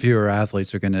fewer and fewer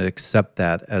athletes are going to accept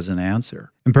that as an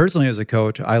answer. And personally, as a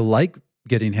coach, I like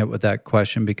getting hit with that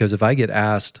question because if I get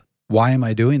asked, why am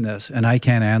I doing this? And I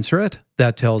can't answer it,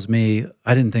 that tells me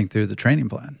I didn't think through the training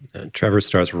plan. And Trevor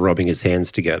starts rubbing his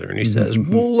hands together and he says,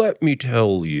 well, let me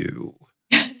tell you.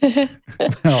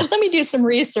 Let me do some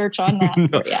research on that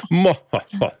for you.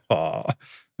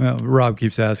 Well, Rob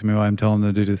keeps asking me why I'm telling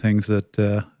him to do things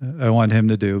that I want him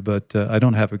to do, but I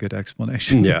don't have a good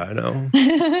explanation. Yeah, I know.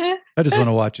 I just want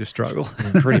to watch you struggle.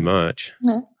 Pretty much.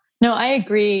 No, I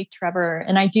agree, Trevor.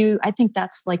 And I think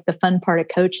that's like the fun part of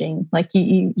coaching. Like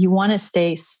you want to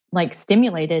stay like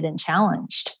stimulated and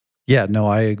challenged. Yeah, no,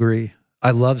 I agree. I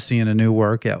love seeing a new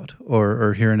workout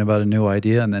or hearing about a new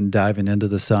idea and then diving into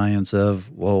the science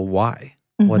of, well, why?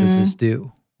 Mm-hmm. What does this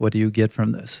do? What do you get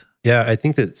from this? Yeah, I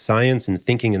think that science and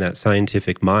thinking in that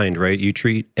scientific mind, right? You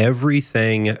treat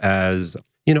everything as,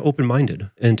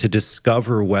 open-minded and to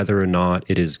discover whether or not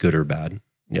it is good or bad.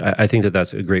 I think that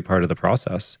that's a great part of the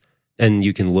process. And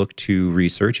you can look to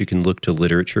research, you can look to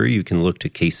literature, you can look to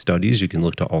case studies, you can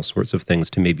look to all sorts of things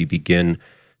to maybe begin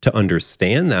to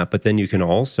understand that. But then you can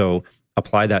also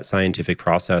apply that scientific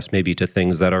process maybe to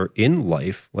things that are in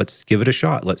life. Let's give it a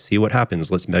shot. Let's see what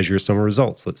happens. Let's measure some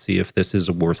results. Let's see if this is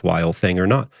a worthwhile thing or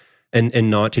not.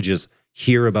 And not to just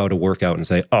hear about a workout and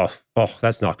say, oh,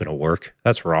 that's not going to work.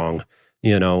 That's wrong.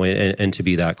 And to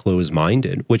be that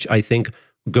closed-minded, which I think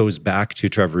goes back to,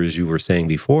 Trevor, as you were saying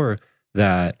before,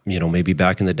 that, maybe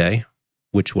back in the day,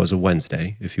 which was a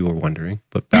Wednesday, if you were wondering,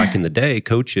 but back in the day,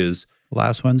 coaches...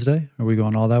 Last Wednesday? Are we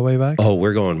going all that way back? Oh,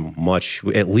 we're going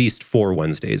at least 4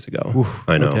 Wednesdays ago. Oof,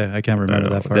 I know. Okay, I can't remember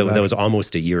that far back. That was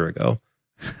almost a year ago.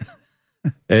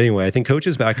 Anyway, I think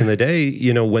coaches back in the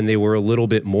day, when they were a little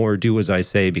bit more do as I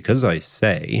say, because I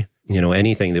say,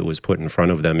 anything that was put in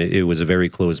front of them, it was a very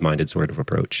closed-minded sort of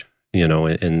approach,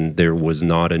 and there was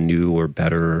not a new or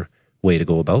better way to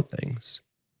go about things.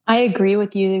 I agree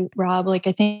with you, Rob. Like,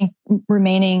 I think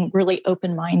remaining really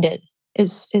open-minded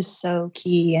is so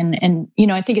key. And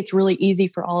I think it's really easy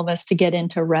for all of us to get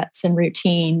into ruts and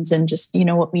routines and just,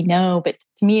 what we know. But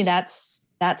to me, that's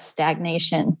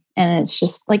stagnation. And it's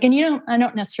just like, and I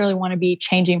don't necessarily want to be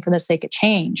changing for the sake of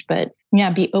change, but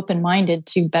yeah, be open-minded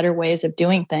to better ways of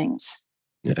doing things.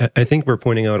 I think we're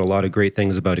pointing out a lot of great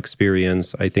things about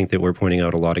experience. I think that we're pointing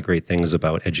out a lot of great things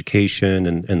about education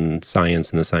and science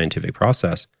and the scientific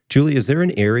process. Julie, is there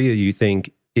an area you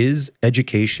think is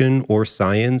education or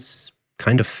science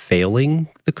kind of failing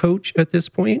the coach at this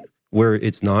point, where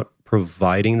it's not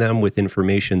providing them with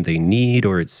information they need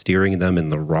or it's steering them in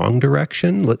the wrong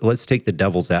direction? Let's take the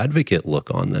devil's advocate look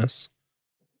on this.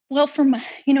 Well, from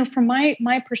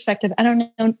my perspective, I don't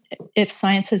know if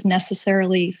science has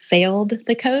necessarily failed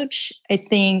the coach. I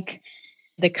think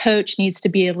the coach needs to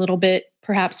be a little bit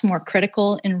perhaps more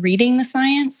critical in reading the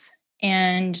science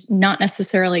and not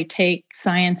necessarily take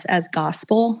science as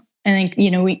gospel. I think,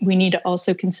 we need to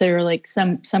also consider like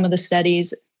some of the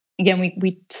studies. Again,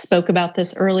 we spoke about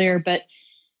this earlier, but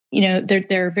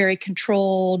they're very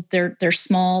controlled. They're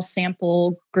small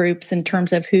sample groups in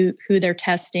terms of who they're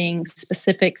testing,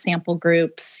 specific sample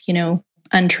groups,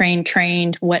 untrained,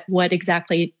 trained, what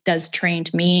exactly does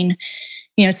trained mean?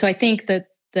 So I think that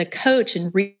the coach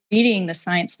in reading the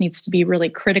science needs to be really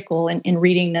critical in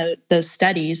reading those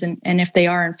studies. And if they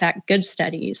are in fact good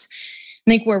studies,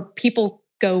 I think where people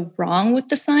go wrong with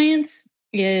the science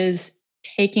is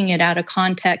taking it out of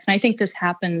context. And I think this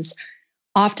happens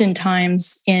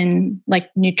oftentimes in like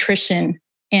nutrition.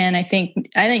 And I think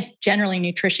generally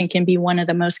nutrition can be one of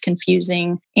the most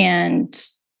confusing and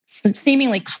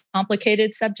seemingly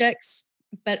complicated subjects.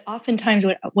 But oftentimes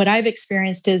what I've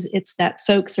experienced is it's that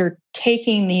folks are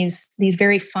taking these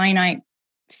very finite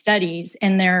studies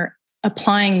and they're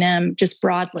applying them just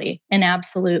broadly and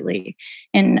absolutely.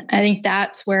 And I think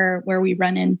that's where we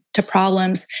run into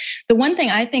problems. The one thing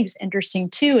I think is interesting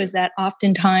too is that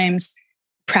oftentimes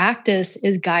practice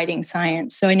is guiding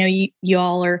science. So I know you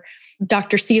all are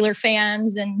Dr. Seeler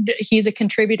fans and he's a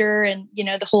contributor. And,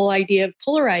 the whole idea of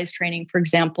polarized training, for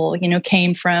example,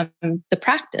 came from the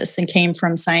practice and came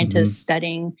from scientists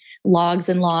studying logs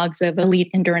and logs of elite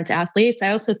endurance athletes.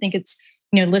 I also think it's,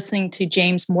 listening to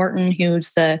James Morton,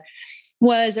 who's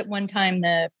was at one time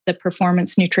the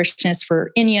performance nutritionist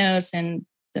for Ineos and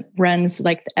runs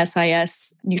like the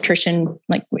SIS nutrition,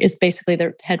 like is basically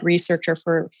the head researcher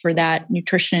for that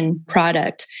nutrition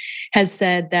product, has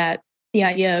said that the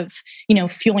idea of,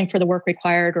 fueling for the work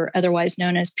required, or otherwise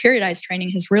known as periodized training,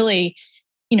 has really,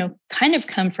 kind of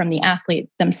come from the athlete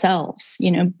themselves,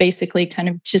 basically kind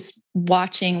of just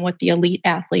watching what the elite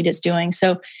athlete is doing.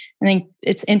 So I think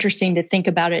it's interesting to think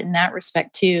about it in that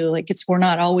respect too. Like we're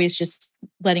not always just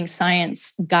letting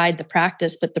science guide the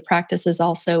practice, but the practice is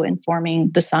also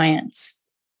informing the science.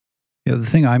 Yeah, the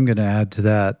thing I'm going to add to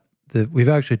that we've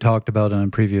actually talked about on a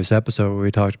previous episode where we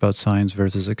talked about science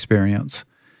versus experience,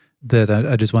 that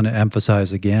I just want to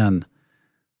emphasize again.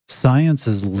 Science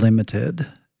is limited.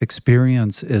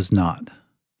 Experience is not.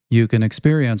 You can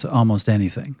experience almost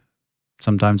anything.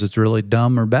 Sometimes it's really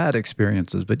dumb or bad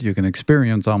experiences, but you can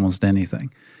experience almost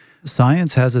anything.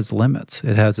 Science has its limits.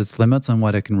 It has its limits on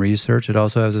what it can research. It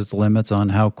also has its limits on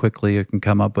how quickly it can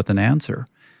come up with an answer.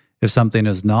 If something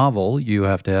is novel, you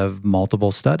have to have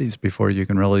multiple studies before you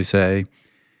can really say,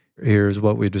 here's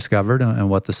what we discovered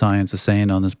and what the science is saying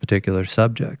on this particular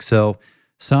subject. So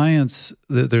science,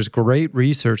 there's great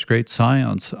research, great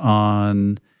science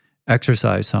on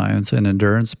exercise science and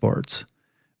endurance sports,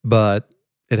 but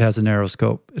it has a narrow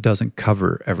scope. It doesn't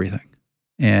cover everything.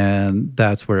 And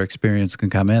that's where experience can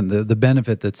come in. The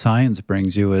benefit that science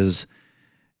brings you is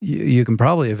you can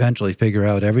probably eventually figure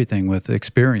out everything with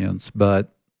experience,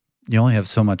 but you only have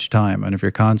so much time. And if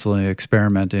you're constantly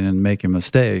experimenting and making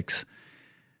mistakes,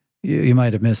 you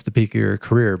might have missed the peak of your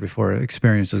career before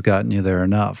experience has gotten you there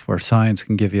enough, where science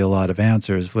can give you a lot of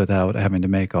answers without having to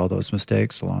make all those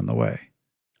mistakes along the way.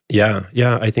 Yeah,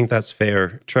 I think that's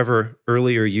fair. Trevor,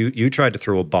 earlier you tried to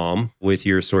throw a bomb with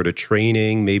your sort of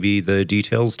training. Maybe the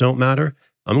details don't matter.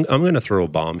 I'm going to throw a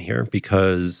bomb here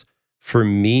because for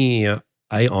me,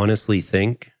 I honestly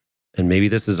think, and maybe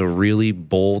this is a really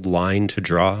bold line to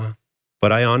draw,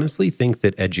 but I honestly think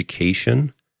that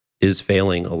education is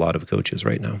failing a lot of coaches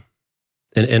right now.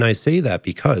 And I say that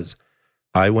because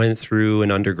I went through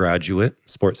an undergraduate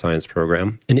sports science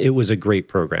program, and it was a great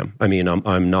program. I mean,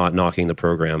 I'm not knocking the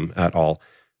program at all.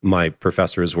 My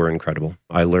professors were incredible.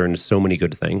 I learned so many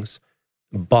good things.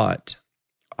 But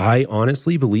I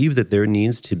honestly believe that there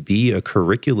needs to be a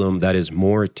curriculum that is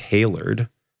more tailored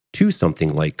to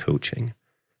something like coaching,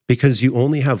 because you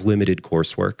only have limited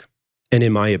coursework. And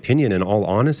in my opinion, in all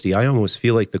honesty, I almost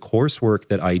feel like the coursework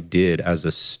that I did as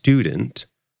a student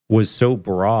was so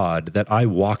broad that I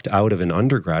walked out of an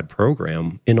undergrad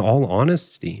program, in all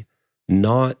honesty,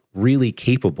 not really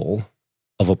capable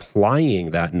of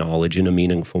applying that knowledge in a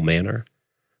meaningful manner,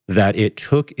 that it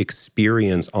took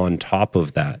experience on top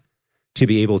of that to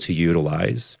be able to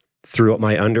utilize. Throughout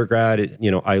my undergrad,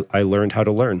 I learned how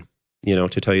to learn, to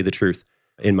tell you the truth.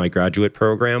 In my graduate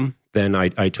program, then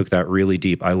I took that really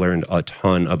deep. I learned a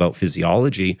ton about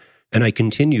physiology, and I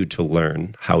continued to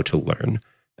learn how to learn.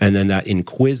 And then that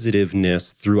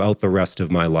inquisitiveness throughout the rest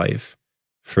of my life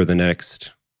for the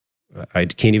next, I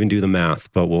can't even do the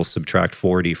math, but we'll subtract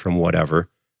 40 from whatever,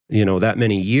 that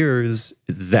many years,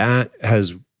 that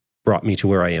has brought me to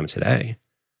where I am today.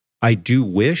 I do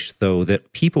wish, though,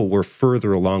 that people were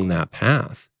further along that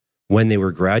path when they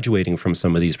were graduating from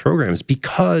some of these programs,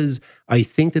 because I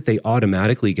think that they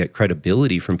automatically get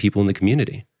credibility from people in the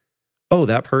community. Oh,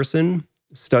 that person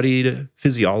studied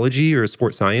physiology or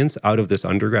sports science out of this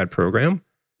undergrad program.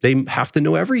 They have to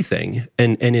know everything.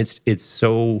 And it's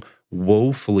so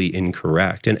woefully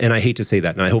incorrect. And I hate to say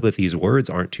that, and I hope that these words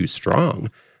aren't too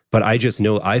strong, but I just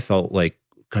know I felt like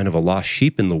kind of a lost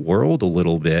sheep in the world a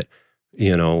little bit,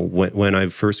 when I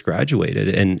first graduated,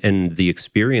 and the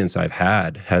experience I've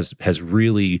had has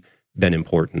really been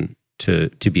important to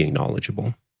being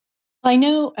knowledgeable. I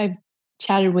know I've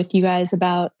chatted with you guys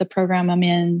about the program I'm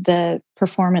in, the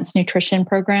performance nutrition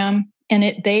program, and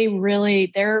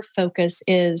their focus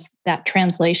is that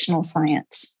translational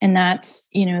science. And that's,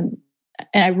 and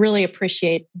I really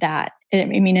appreciate that.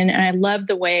 And I love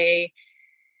the way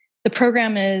the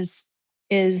program is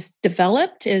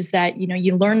developed, is that,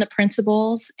 you learn the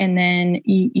principles and then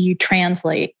you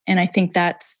translate. And I think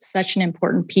that's such an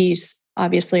important piece,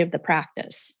 obviously, of the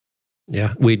practice.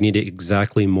 Yeah, we need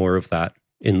exactly more of that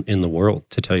in the world,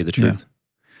 to tell you the truth. Yeah.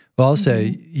 Well, I'll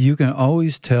say you can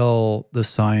always tell the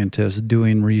scientists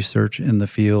doing research in the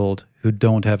field who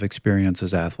don't have experience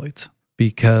as athletes,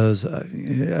 because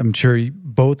I'm sure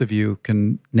both of you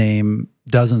can name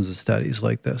dozens of studies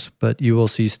like this, but you will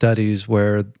see studies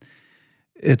where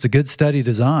it's a good study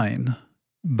design,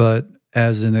 but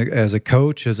as a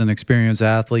coach, as an experienced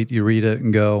athlete, you read it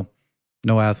and go,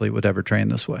 no athlete would ever train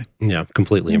this way. Yeah,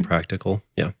 completely impractical.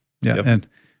 Yeah. Yeah. Yep. And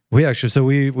we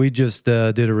just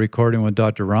did a recording with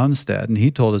Dr. Ronstadt, and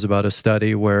he told us about a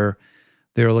study where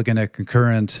they were looking at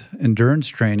concurrent endurance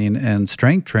training and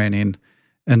strength training,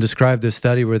 and described this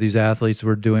study where these athletes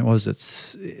were doing,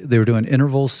 they were doing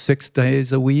intervals 6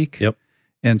 days a week. Yep.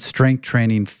 And strength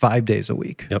training 5 days a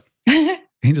week. Yep.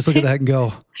 You just look at that and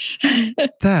go,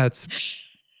 that's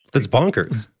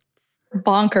bonkers.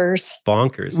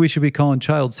 Bonkers. We should be calling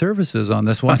child services on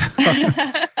this one.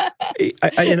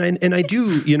 I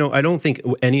do, I don't think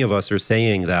any of us are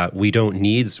saying that we don't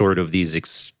need sort of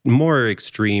these more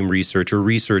extreme research or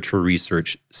research for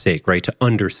research's sake, right? To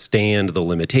understand the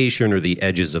limitation or the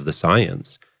edges of the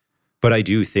science. But I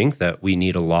do think that we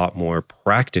need a lot more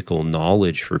practical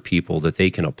knowledge for people that they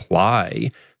can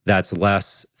apply that's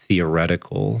less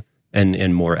theoretical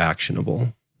and more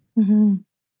actionable. Mm-hmm.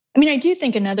 I do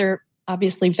think another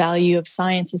obviously value of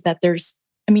science is that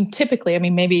typically,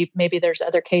 maybe there's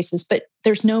other cases, but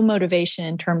there's no motivation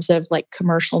in terms of like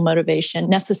commercial motivation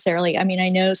necessarily. I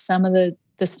know some of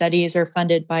the studies are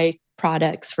funded by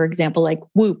products, for example, like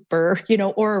Whoop or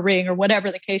Oura Ring or whatever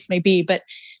the case may be. But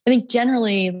I think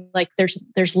generally, like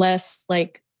there's less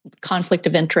like conflict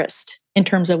of interest in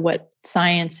terms of what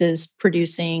science is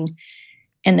producing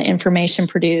and the information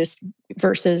produced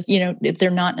versus, they're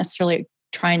not necessarily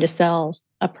trying to sell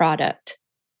a product.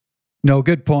 No,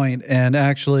 good point. And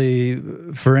actually,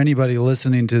 for anybody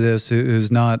listening to this who's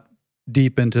not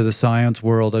deep into the science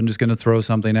world, I'm just going to throw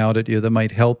something out at you that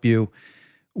might help you.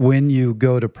 When you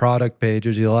go to product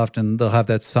pages, they'll have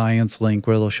that science link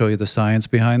where they'll show you the science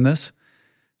behind this.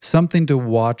 Something to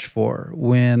watch for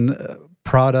when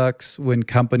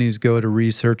companies go to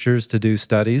researchers to do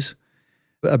studies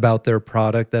about their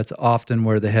product, that's often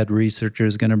where the head researcher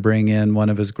is going to bring in one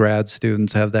of his grad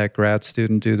students, have that grad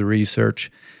student do the research,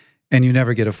 and you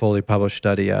never get a fully published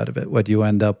study out of it. What you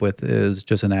end up with is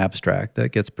just an abstract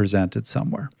that gets presented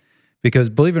somewhere. Because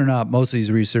believe it or not, most of these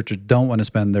researchers don't want to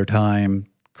spend their time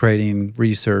creating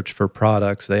research for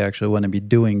products. They actually want to be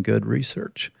doing good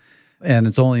research. And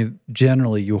it's only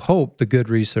generally, you hope, the good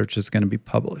research is going to be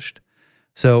published.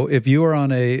 So if you are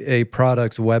on a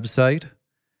product's website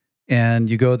and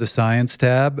you go to the science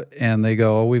tab and they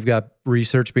go, we've got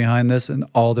research behind this, and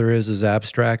all there is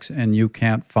abstracts, and you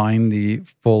can't find the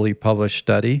fully published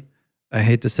study, I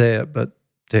hate to say it, but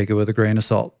take it with a grain of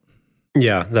salt.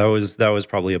 Yeah, that was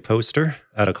probably a poster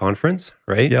at a conference,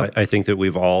 right? Yep. I think that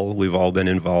we've all been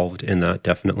involved in that,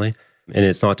 definitely. And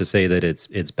it's not to say that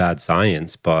it's bad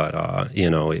science, but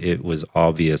it was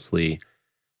obviously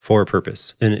for a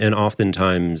purpose. And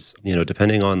oftentimes,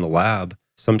 depending on the lab,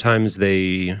 sometimes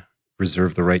they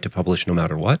reserve the right to publish no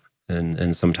matter what.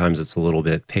 And sometimes it's a little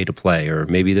bit pay to play, or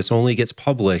maybe this only gets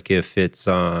public if it's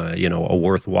a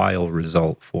worthwhile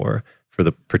result for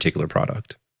the particular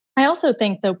product. I also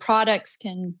think though products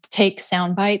can take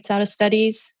sound bites out of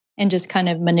studies and just kind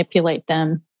of manipulate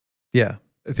them. Yeah,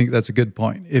 I think that's a good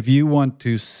point. If you want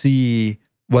to see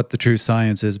what the true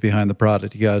science is behind the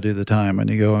product, you got to do the time, and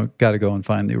you got to go and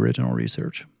find the original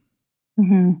research.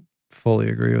 Mm-hmm. Fully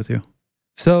agree with you.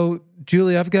 So,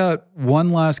 Julie, I've got one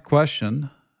last question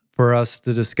for us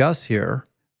to discuss here.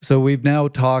 So we've now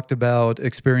talked about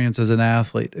experience as an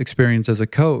athlete, experience as a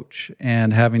coach,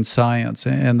 and having science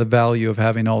and the value of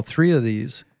having all three of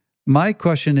these. My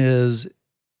question is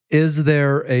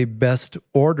there a best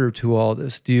order to all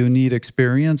this? Do you need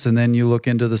experience and then you look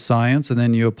into the science and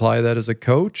then you apply that as a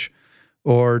coach?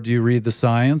 Or do you read the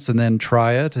science and then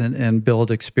try it and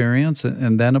build experience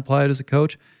and then apply it as a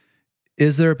coach?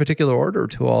 Is there a particular order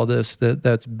to all this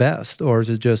that's best? Or is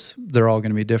it just they're all going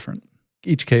to be different?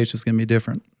 Each case is going to be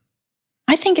different.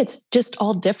 I think it's just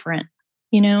all different,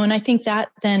 and I think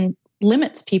that then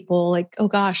limits people like, oh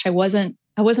gosh, I wasn't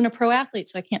a pro athlete,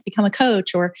 so I can't become a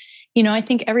coach. Or, I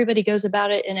think everybody goes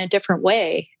about it in a different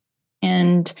way.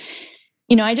 And,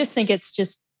 I just think it's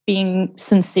just being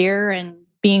sincere and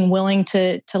being willing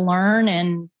to learn.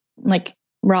 And like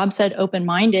Rob said,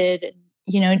 open-minded,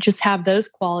 just have those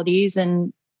qualities.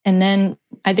 And then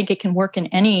I think it can work in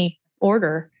any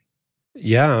order.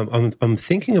 Yeah, I'm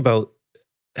thinking about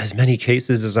as many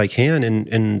cases as I can.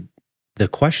 And the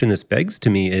question this begs to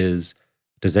me is,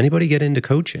 does anybody get into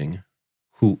coaching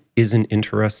who isn't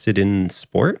interested in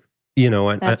sport?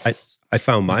 I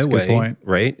found my way, point.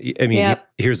 Right? I mean, yep.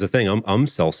 Here's the thing. I'm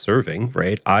self-serving,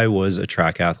 right? I was a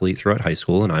track athlete throughout high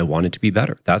school and I wanted to be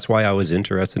better. That's why I was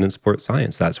interested in sports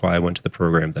science. That's why I went to the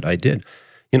program that I did.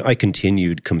 I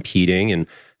continued competing and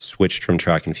switched from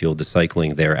track and field to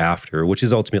cycling thereafter, which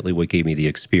is ultimately what gave me the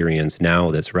experience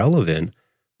now that's relevant.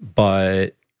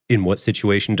 But in what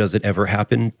situation does it ever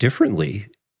happen differently?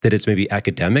 That it's maybe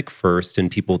academic first and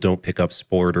people don't pick up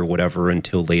sport or whatever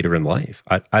until later in life.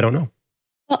 I don't know.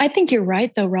 Well, I think you're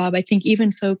right though, Rob. I think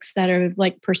even folks that are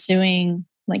like pursuing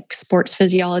like sports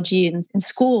physiology in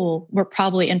school were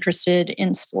probably interested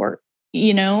in sport,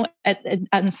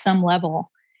 at some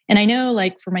level. And I know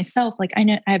like for myself, like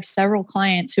I have several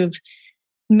clients who have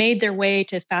made their way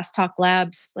to Fast Talk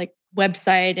Labs, like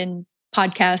website and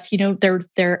podcast.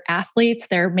 They're athletes,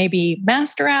 they're maybe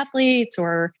master athletes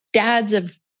or dads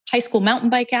of high school mountain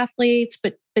bike athletes,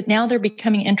 but now they're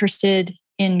becoming interested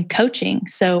in coaching.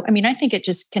 So, I think it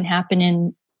just can happen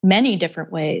in many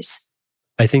different ways.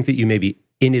 I think that you maybe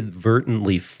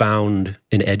inadvertently found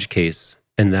an edge case,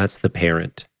 and that's the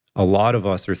parent. A lot of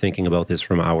us are thinking about this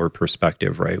from our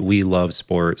perspective, right? We love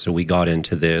sport, so we got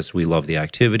into this, we love the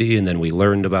activity, and then we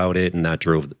learned about it, and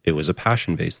it was a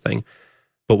passion-based thing.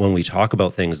 But when we talk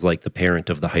about things like the parent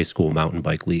of the high school mountain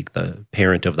bike league, the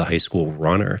parent of the high school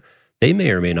runner, they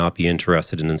may or may not be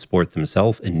interested in sport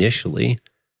themselves initially.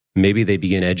 Maybe they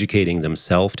begin educating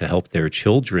themselves to help their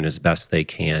children as best they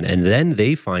can, and then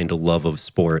they find a love of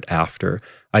sport after.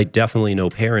 I definitely know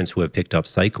parents who have picked up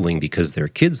cycling because their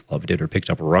kids loved it, or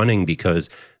picked up running because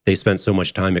they spent so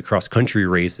much time at cross-country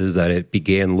races that it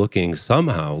began looking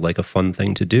somehow like a fun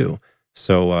thing to do.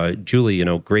 So, Julie,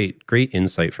 great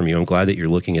insight from you. I'm glad that you're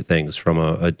looking at things from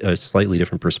a slightly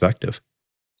different perspective.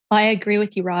 I agree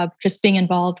with you, Rob. Just being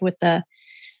involved with the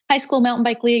high school mountain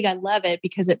bike league, I love it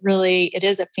because it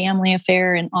is a family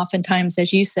affair. And oftentimes,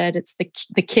 as you said, it's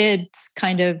the kids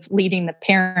kind of leading the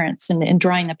parents and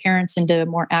drawing the parents into a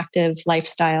more active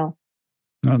lifestyle.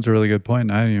 That's a really good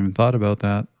point. I hadn't even thought about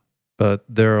that. But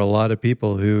there are a lot of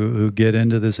people who get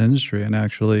into this industry and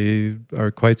actually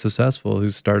are quite successful who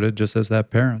started just as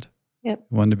that parent. Yep.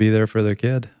 Wanted to be there for their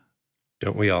kid.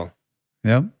 Don't we all?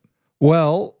 Yep.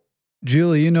 Well,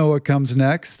 Julie, you know what comes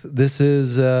next. This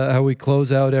is how we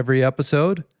close out every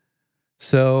episode.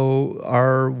 So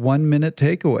our 1-minute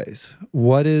takeaways.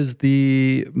 What is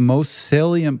the most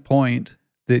salient point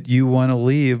that you want to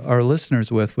leave our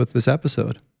listeners with this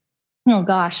episode? Oh,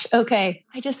 gosh. Okay.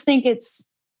 I just think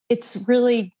it's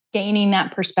really gaining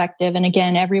that perspective. And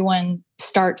again, everyone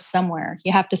starts somewhere.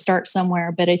 You have to start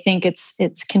somewhere. But I think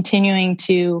it's continuing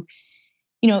to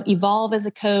evolve as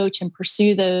a coach and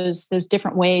pursue those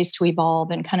different ways to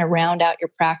evolve and kind of round out your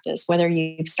practice, whether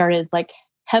you've started like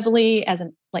heavily as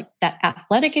that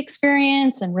athletic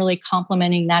experience and really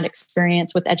complementing that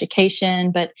experience with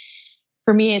education. But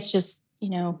for me, it's just,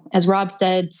 as Rob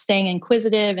said, staying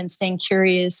inquisitive and staying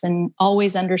curious and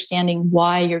always understanding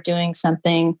why you're doing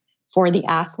something for the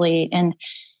athlete. And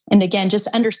again, just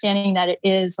understanding that it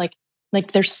is like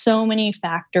Like there's so many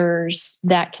factors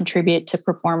that contribute to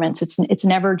performance. It's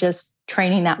never just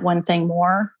training that one thing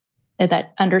more,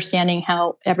 that understanding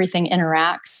how everything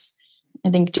interacts. I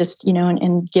think just,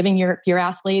 and giving your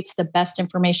athletes the best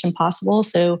information possible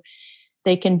so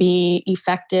they can be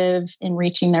effective in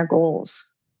reaching their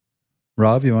goals.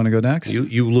 Rob, you want to go next?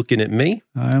 You looking at me?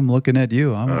 I'm looking at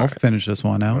you. I'll finish this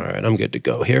one out. All right, I'm good to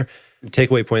go here.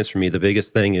 Takeaway points for me. The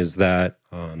biggest thing is that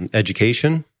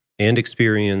education and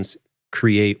experience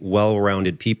create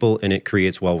well-rounded people, and it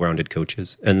creates well-rounded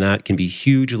coaches. And that can be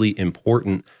hugely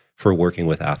important for working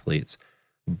with athletes.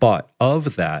 But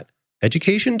of that,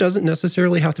 education doesn't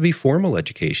necessarily have to be formal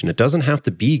education. It doesn't have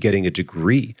to be getting a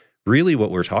degree. Really what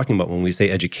we're talking about when we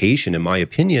say education, in my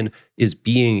opinion, is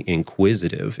being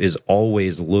inquisitive, is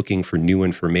always looking for new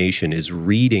information, is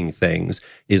reading things,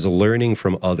 is learning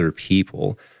from other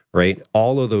people, right?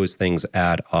 All of those things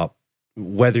add up.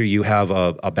 Whether you have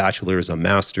a bachelor's, a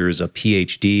master's, a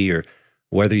PhD, or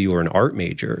whether you are an art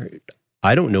major,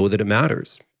 I don't know that it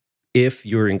matters. If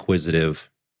you're inquisitive,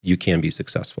 you can be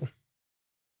successful.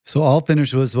 So I'll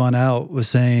finish this one out with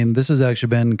saying this has actually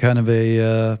been kind of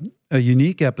a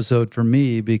unique episode for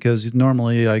me, because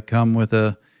normally I come with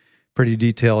a pretty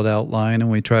detailed outline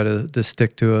and we try to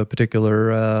stick to a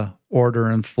particular order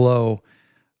and flow.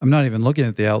 I'm not even looking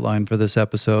at the outline for this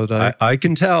episode. I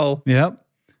can tell. Yep.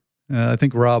 I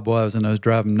think Rob was, and I was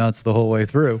driving nuts the whole way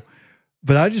through.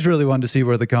 But I just really wanted to see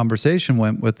where the conversation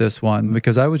went with this one,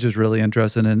 because I was just really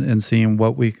interested in seeing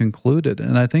what we concluded.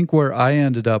 And I think where I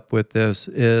ended up with this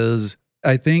is,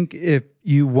 I think if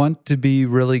you want to be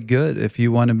really good, if you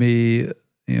want to be,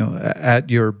 at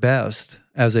your best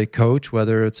as a coach,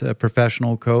 whether it's a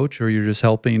professional coach or you're just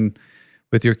helping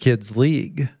with your kids'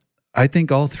 league, I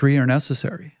think all three are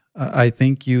necessary. I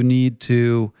think you need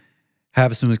to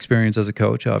have some experience as a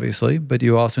coach, obviously, but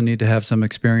you also need to have some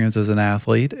experience as an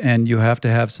athlete, and you have to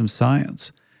have some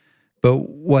science. But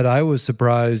what I was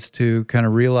surprised to kind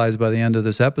of realize by the end of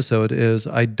this episode is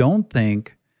I don't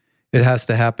think it has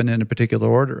to happen in a particular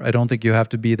order. I don't think you have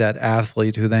to be that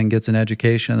athlete who then gets an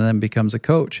education and then becomes a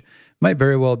coach. It might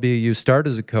very well be you start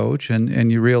as a coach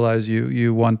and you realize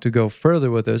you want to go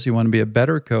further with this. You want to be a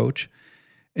better coach.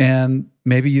 And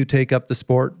maybe you take up the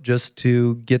sport just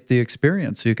to get the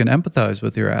experience so you can empathize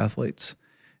with your athletes,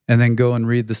 and then go and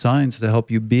read the science to help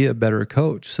you be a better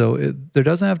coach. So there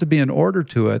doesn't have to be an order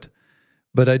to it,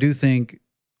 but I do think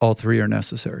all three are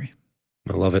necessary.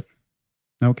 I love it.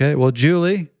 Okay. Well,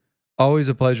 Julie, always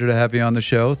a pleasure to have you on the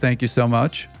show. Thank you so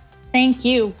much. Thank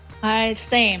you.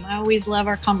 Same. I always love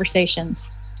our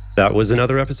conversations. That was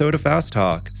another episode of Fast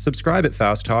Talk. Subscribe at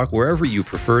Fast Talk wherever you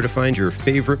prefer to find your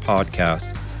favorite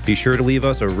podcasts. Be sure to leave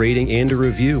us a rating and a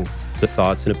review. The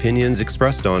thoughts and opinions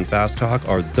expressed on Fast Talk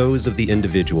are those of the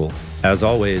individual. As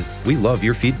always, we love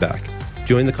your feedback.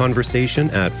 Join the conversation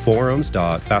at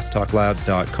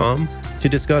forums.fasttalklabs.com to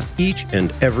discuss each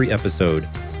and every episode.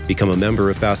 Become a member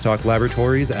of Fast Talk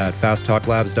Laboratories at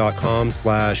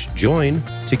fasttalklabs.com/join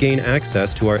to gain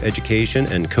access to our education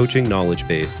and coaching knowledge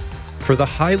base. For the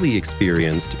highly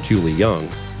experienced Julie Young,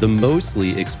 the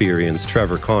mostly experienced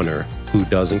Trevor Connor, who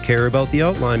doesn't care about the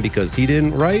outline because he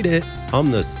didn't write it,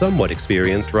 I'm the somewhat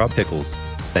experienced Rob Pickles.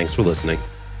 Thanks for listening.